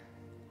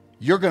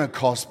 You're going to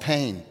cause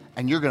pain,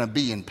 and you're going to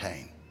be in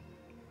pain.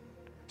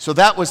 So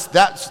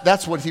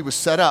that's what he was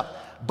set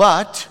up.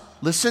 But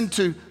listen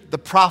to the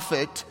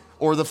prophet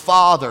or the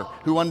father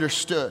who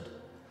understood.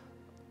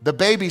 The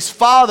baby's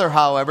father,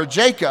 however,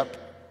 Jacob,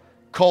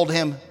 called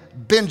him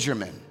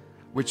Benjamin,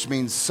 which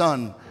means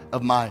son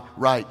of my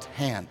right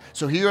hand.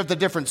 So here at the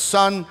difference,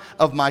 son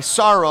of my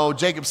sorrow,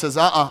 Jacob says,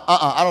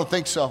 I don't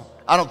think so.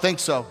 I don't think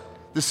so.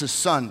 This is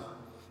son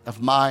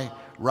of my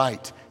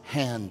right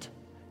hand.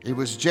 It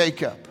was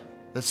Jacob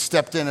that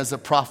stepped in as a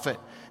prophet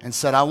and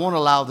said, I won't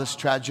allow this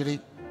tragedy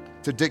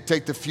to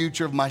dictate the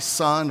future of my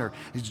son or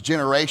his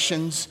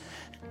generations.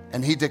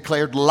 And he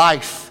declared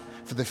life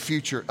for the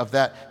future of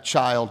that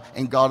child,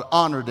 and God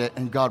honored it,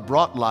 and God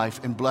brought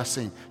life and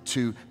blessing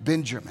to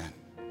Benjamin.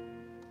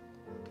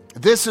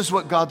 This is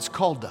what God's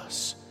called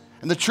us.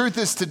 And the truth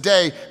is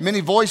today, many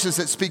voices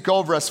that speak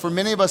over us. For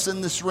many of us in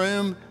this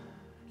room,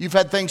 you've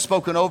had things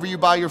spoken over you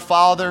by your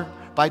father,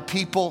 by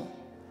people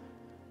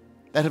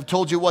that have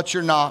told you what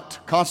you're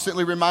not,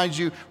 constantly remind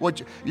you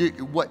what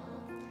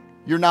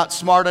you're not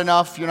smart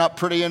enough, you're not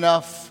pretty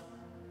enough,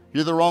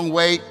 you're the wrong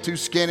weight, too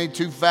skinny,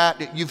 too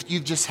fat.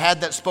 You've just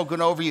had that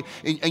spoken over you,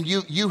 and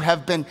you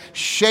have been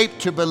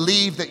shaped to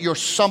believe that you're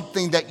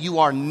something that you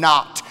are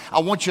not. I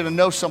want you to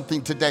know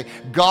something today.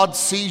 God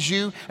sees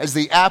you as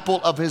the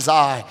apple of his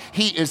eye.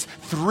 He is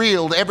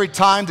thrilled every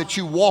time that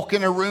you walk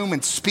in a room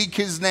and speak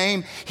his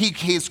name. He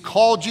has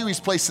called you. He's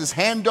placed his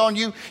hand on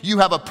you. You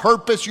have a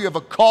purpose. You have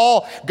a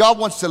call. God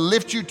wants to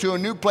lift you to a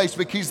new place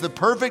because he's the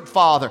perfect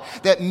father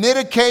that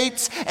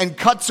mitigates and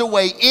cuts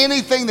away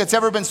anything that's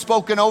ever been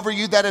spoken over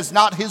you that is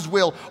not his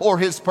will or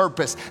his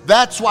purpose.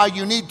 That's why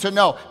you need to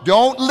know.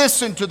 Don't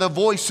listen to the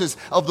voices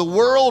of the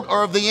world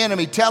or of the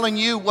enemy telling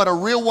you what a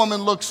real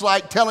woman looks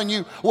like, telling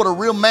you what a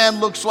real man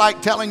looks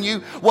like, telling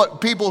you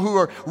what people who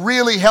are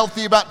really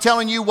healthy about,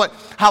 telling you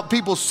how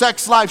people's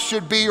sex life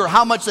should be or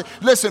how much.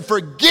 Listen,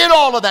 forget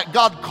all of that.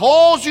 God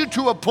calls you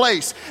to a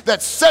place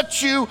that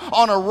sets you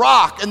on a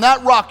rock, and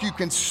that rock you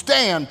can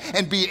stand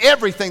and be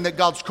everything that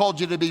God's called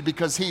you to be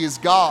because he is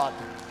God.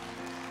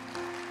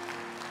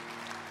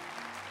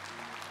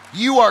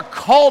 You are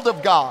called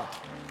of God.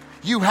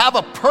 You have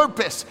a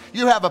purpose.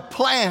 You have a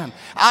plan.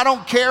 I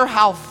don't care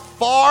how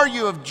far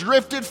you have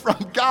drifted from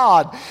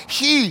God.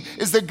 He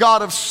is the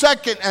God of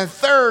second and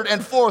third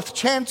and fourth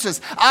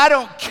chances. I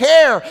don't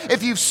care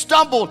if you've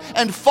stumbled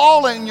and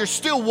fallen and you're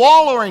still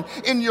wallowing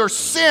in your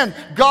sin.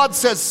 God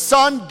says,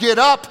 son, get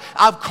up.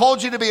 I've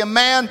called you to be a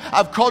man.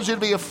 I've called you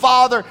to be a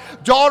father.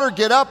 Daughter,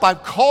 get up.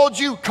 I've called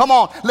you. Come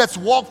on, let's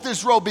walk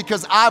this road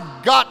because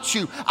I've got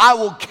you. I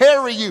will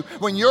carry you.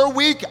 When you're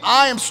weak,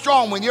 I am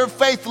strong. When you're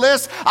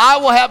faithless, I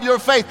will have your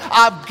faith.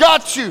 I've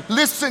got you.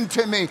 Listen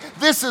to me.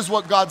 This is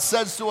what God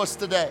says to us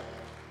today.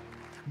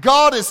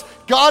 God is,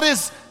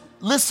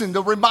 listen,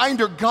 the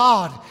reminder,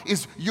 God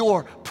is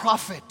your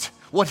prophet.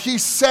 What he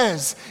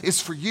says is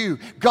for you.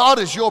 God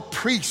is your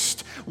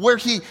priest.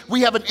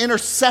 We have an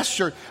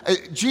intercessor.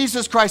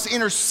 Jesus Christ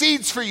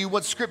intercedes for you,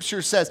 what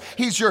scripture says.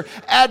 He's your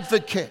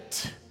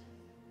advocate.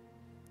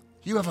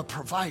 You have a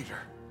provider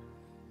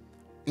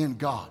in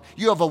God.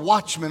 You have a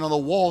watchman on the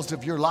walls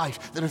of your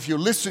life that if you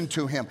listen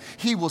to him,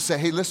 he will say,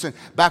 hey, listen,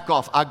 back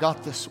off. I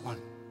got this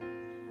one.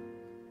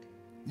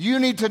 You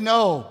need to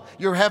know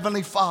your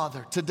Heavenly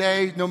Father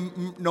today,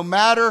 no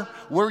matter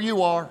where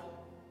you are,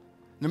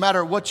 no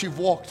matter what you've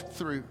walked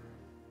through.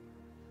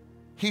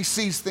 He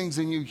sees things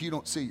in you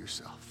don't see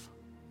yourself.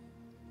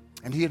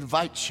 And he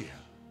invites you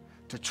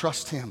to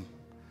trust him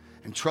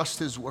and trust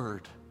his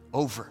word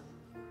over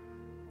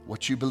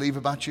what you believe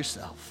about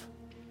yourself,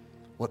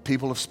 what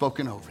people have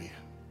spoken over you,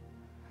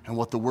 and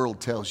what the world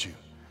tells you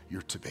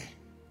you're to be.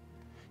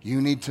 You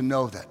need to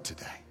know that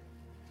today,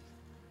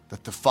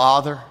 that the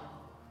Father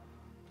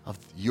of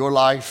your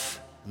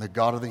life and the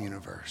God of the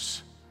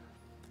universe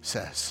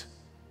says,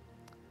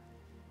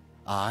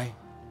 I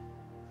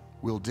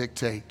will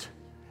dictate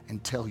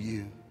and tell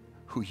you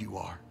who you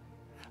are.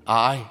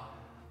 I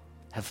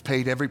have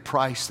paid every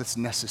price that's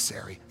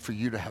necessary for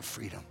you to have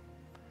freedom.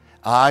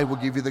 I will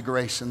give you the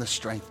grace and the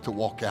strength to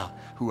walk out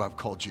who I've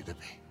called you to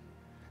be.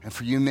 And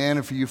for you men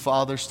and for you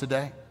fathers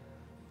today,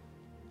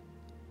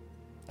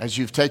 as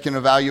you've taken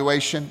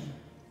evaluation,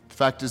 the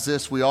fact is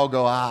this, we all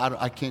go,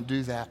 I can't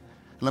do that.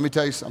 Let me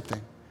tell you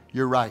something.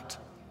 You're right.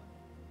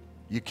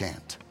 You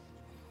can't.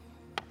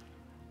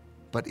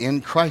 But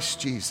in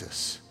Christ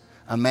Jesus,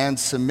 a man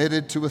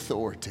submitted to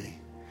authority,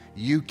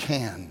 you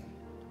can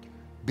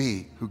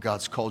be who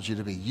God's called you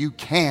to be. You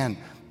can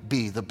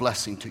be the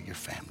blessing to your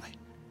family.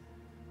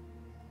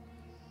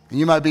 And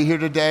you might be here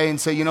today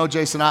and say, you know,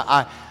 Jason,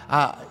 I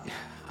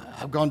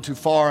I've gone too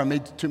far. I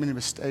made too many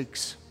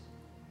mistakes.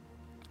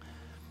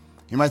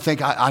 You might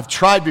think, I've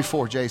tried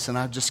before, Jason.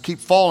 I just keep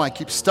falling. I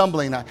keep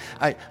stumbling.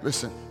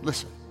 Listen.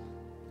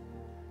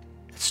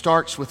 It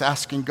starts with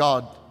asking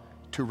God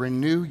to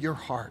renew your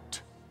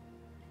heart.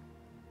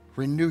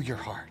 Renew your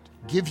heart.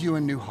 Give you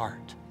a new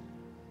heart.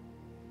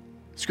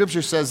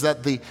 Scripture says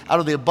that out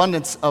of the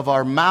abundance of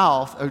our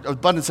mouth,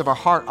 abundance of our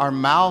heart, our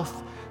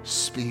mouth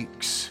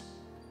speaks.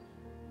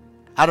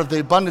 Out of the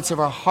abundance of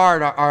our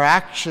heart, our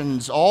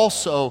actions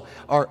also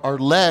are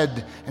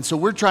led. And so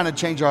we're trying to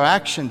change our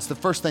actions. The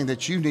first thing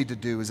that you need to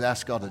do is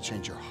ask God to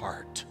change your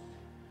heart.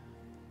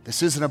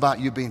 This isn't about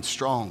you being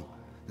strong.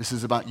 This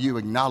is about you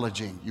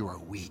acknowledging you are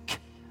weak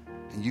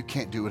and you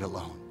can't do it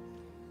alone.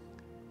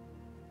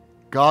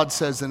 God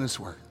says in His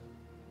Word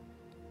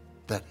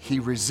that He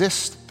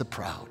resists the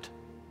proud,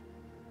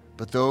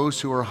 but those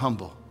who are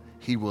humble,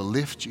 He will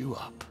lift you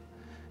up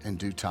in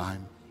due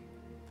time.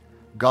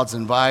 God's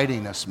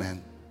inviting us,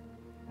 men,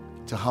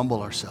 to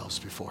humble ourselves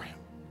before Him,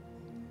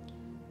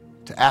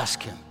 to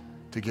ask Him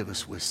to give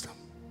us wisdom,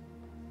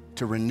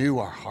 to renew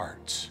our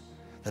hearts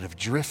that have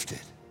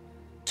drifted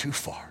too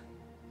far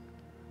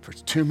for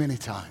too many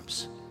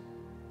times.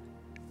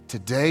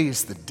 Today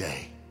is the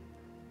day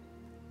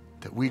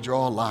that we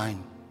draw a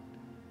line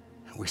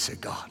and we say,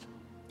 God,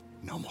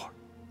 no more.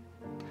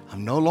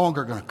 I'm no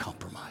longer going to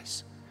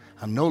compromise.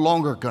 I'm no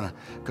longer going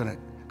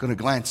to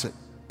glance at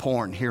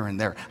porn here and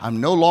there.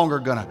 I'm no longer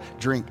going to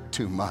drink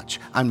too much.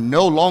 I'm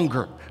no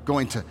longer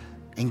going to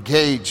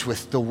engage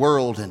with the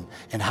world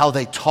and how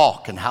they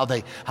talk and how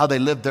they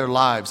live their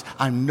lives.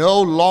 I'm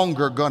no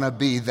longer going to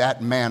be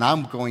that man.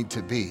 I'm going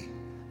to be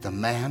the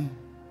man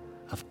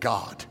of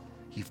God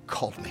You've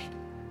called me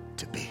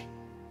to be.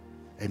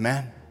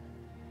 Amen?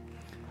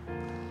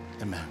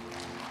 Amen.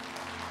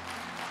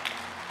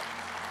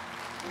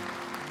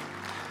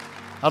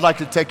 I'd like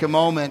to take a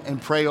moment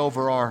and pray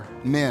over our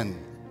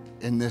men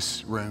in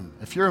this room.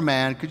 If you're a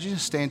man, could you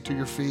just stand to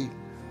your feet?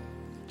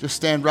 Just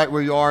stand right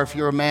where you are if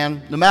you're a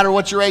man, no matter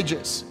what your age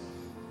is.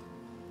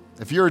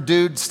 If you're a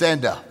dude,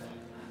 stand up.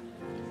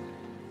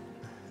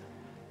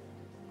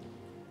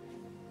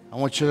 I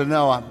want you to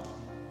know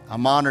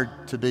I'm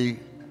honored to be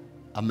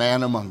a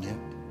man among you.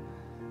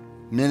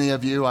 Many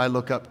of you I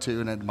look up to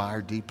and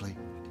admire deeply.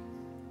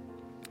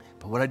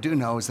 But what I do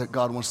know is that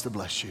God wants to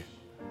bless you.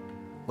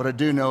 What I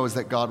do know is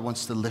that God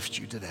wants to lift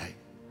you today.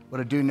 What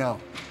I do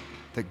know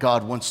that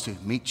God wants to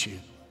meet you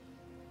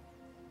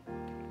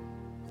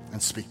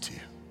and speak to you.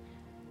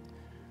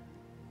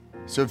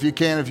 So if you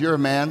can, if you're a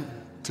man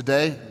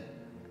today,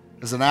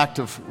 as an act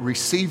of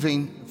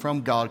receiving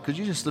from God, could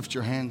you just lift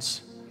your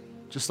hands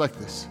just like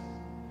this?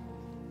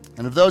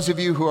 And of those of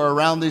you who are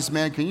around these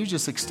men, can you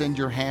just extend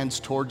your hands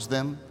towards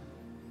them,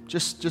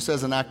 just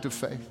as an act of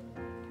faith?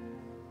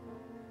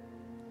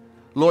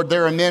 Lord,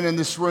 there are men in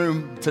this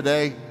room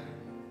today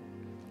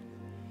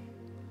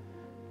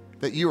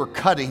that you are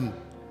cutting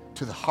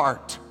to the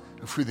heart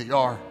of who they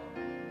are,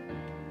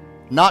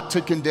 not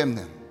to condemn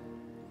them,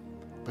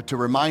 but to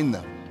remind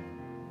them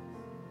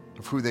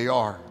of who they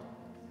are,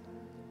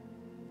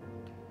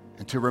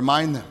 and to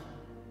remind them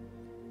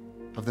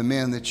of the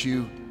men that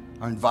you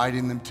are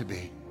inviting them to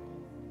be.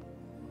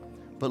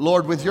 But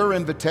Lord, with your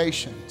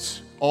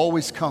invitations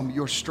always come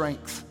your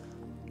strength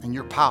and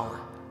your power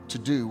to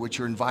do what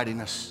you're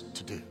inviting us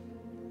to do.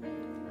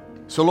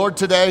 So Lord,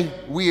 today,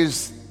 we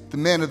as the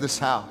men of this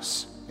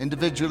house,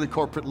 individually,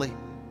 corporately,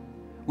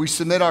 we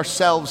submit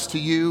ourselves to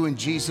you in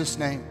Jesus'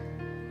 name.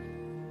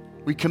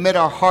 We commit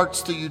our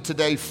hearts to you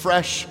today,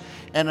 fresh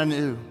and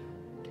anew.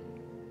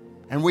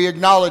 And we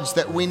acknowledge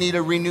that we need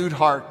a renewed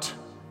heart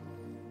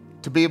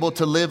to be able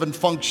to live and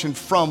function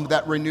from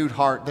that renewed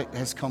heart that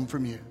has come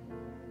from you.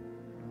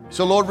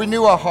 So Lord,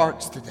 renew our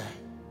hearts today.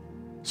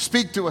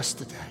 Speak to us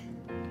today.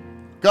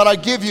 God, I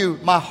give you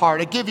my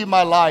heart. I give you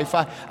my life.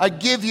 I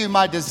give you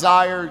my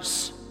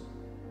desires.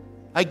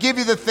 I give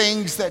you the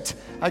things that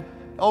I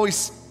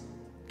always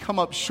come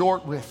up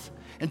short with.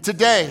 And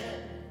today,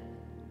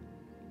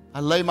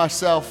 I lay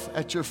myself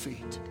at your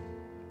feet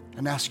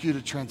and ask you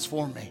to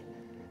transform me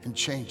and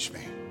change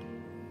me.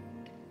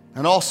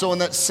 And also in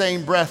that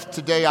same breath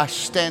today, I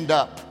stand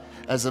up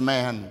as a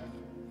man.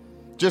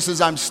 Just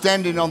as I'm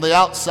standing on the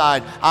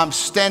outside, I'm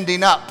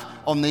standing up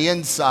on the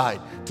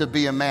inside to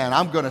be a man.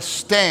 I'm going to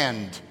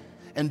stand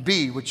and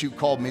be what you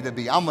called me to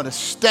be. I'm going to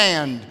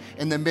stand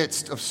in the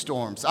midst of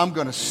storms. I'm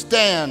going to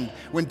stand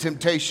when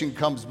temptation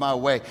comes my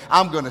way.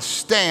 I'm going to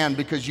stand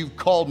because you've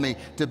called me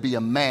to be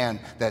a man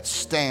that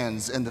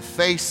stands in the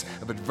face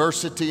of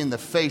adversity, in the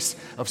face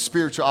of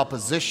spiritual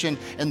opposition,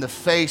 in the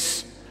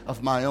face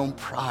of my own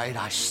pride.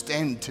 I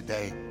stand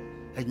today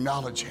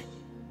acknowledging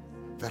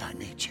that I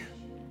need you.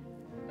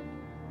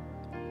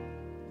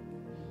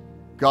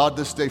 God,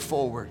 this day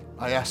forward,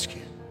 I ask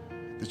you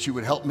that you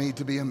would help me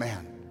to be a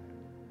man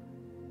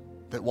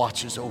that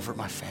watches over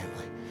my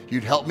family.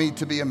 You'd help me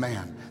to be a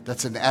man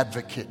that's an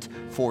advocate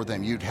for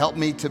them. You'd help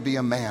me to be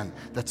a man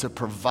that's a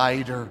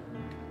provider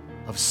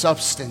of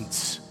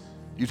substance.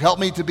 You'd help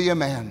me to be a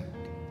man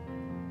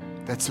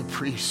that's a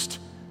priest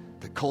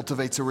that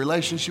cultivates a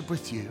relationship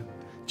with you,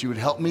 that you would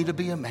help me to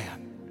be a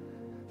man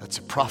that's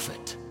a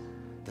prophet,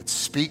 that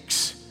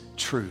speaks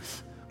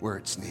truth where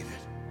it's needed.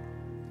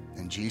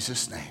 In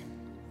Jesus' name,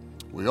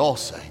 we all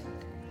say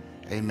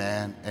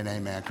amen and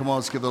amen. Come on,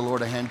 let's give the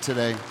Lord a hand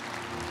today.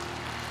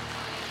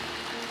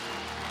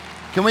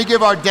 Can we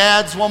give our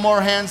dads one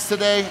more hands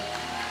today?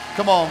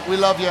 Come on, we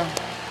love you.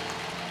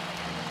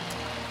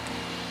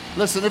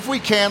 Listen, if we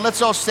can,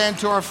 let's all stand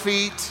to our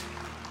feet.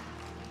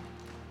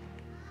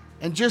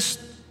 And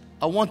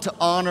I want to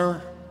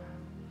honor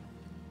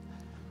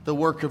the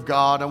work of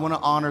God. I want to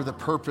honor the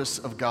purpose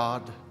of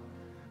God,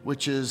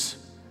 which is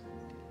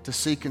to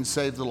seek and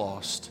save the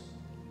lost.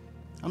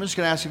 I'm just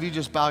going to ask if you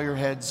just bow your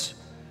heads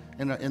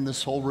in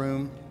this whole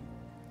room.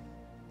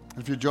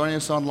 If you're joining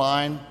us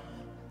online,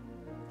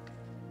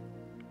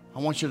 I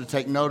want you to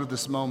take note of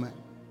this moment.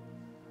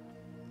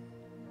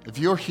 If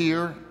you're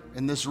here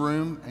in this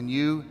room and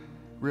you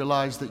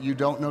realize that you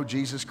don't know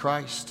Jesus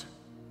Christ,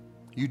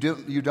 you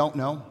don't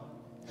know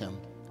him,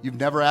 you've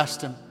never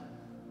asked him,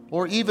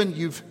 or even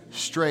you've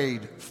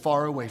strayed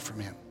far away from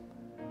him,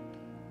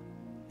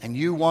 and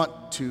you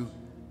want to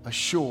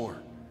assure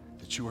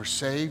that you are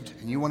saved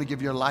and you want to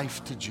give your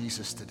life to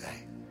Jesus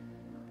today,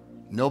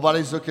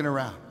 nobody's looking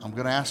around. I'm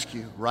going to ask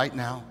you right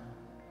now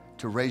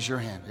to raise your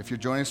hand. If you're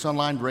joining us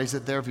online, raise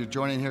it there. If you're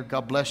joining here,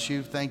 God bless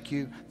you. Thank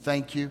you.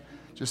 Thank you.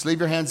 Just leave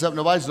your hands up.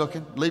 Nobody's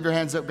looking. Leave your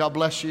hands up. God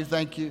bless you.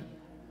 Thank you.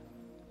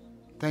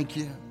 Thank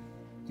you.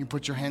 You can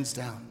put your hands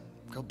down.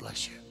 God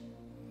bless you.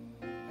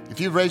 If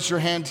you've raised your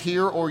hand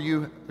here or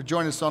you are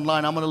joining us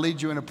online, I'm going to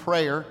lead you in a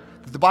prayer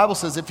that the Bible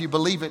says if you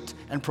believe it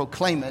and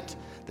proclaim it,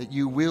 that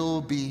you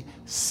will be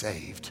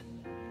saved.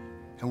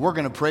 And we're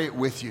going to pray it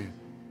with you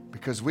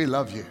because we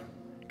love you,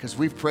 because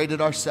we've prayed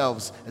it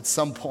ourselves at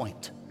some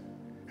point.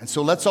 And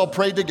so let's all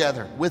pray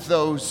together with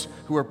those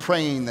who are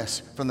praying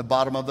this from the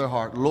bottom of their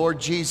heart. Lord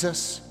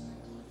Jesus,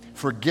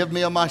 forgive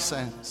me of my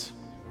sins.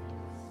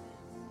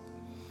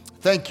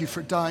 Thank you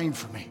for dying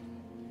for me.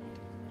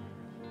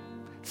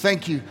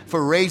 Thank you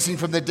for raising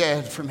from the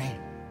dead for me.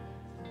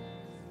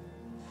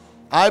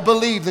 I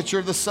believe that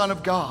you're the Son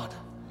of God,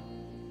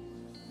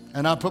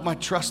 and I put my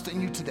trust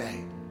in you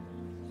today.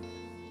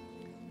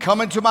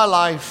 Come into my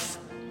life.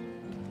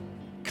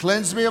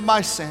 Cleanse me of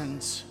my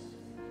sins.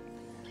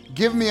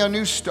 Give me a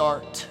new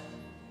start.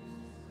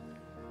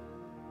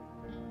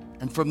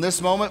 And from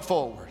this moment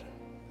forward,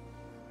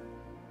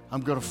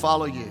 I'm going to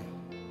follow you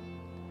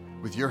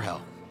with your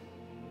help.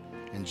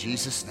 In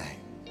Jesus' name,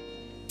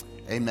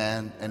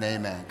 amen and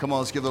amen. Come on,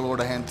 let's give the Lord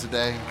a hand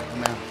today.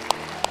 Amen.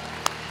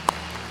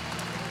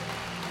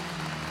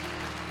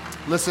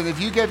 Listen, if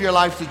you gave your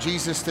life to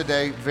Jesus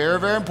today, very,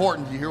 very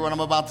important. You hear what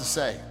I'm about to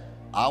say.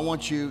 I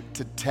want you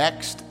to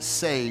text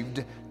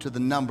SAVED to the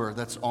number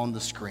that's on the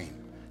screen.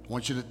 I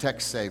want you to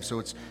text SAVED. So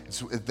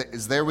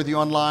it's there with you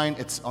online.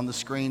 It's on the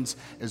screens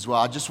as well.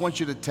 I just want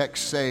you to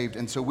text SAVED.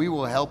 And so we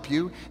will help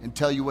you and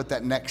tell you what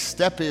that next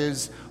step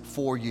is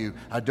for you.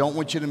 I don't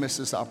want you to miss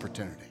this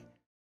opportunity.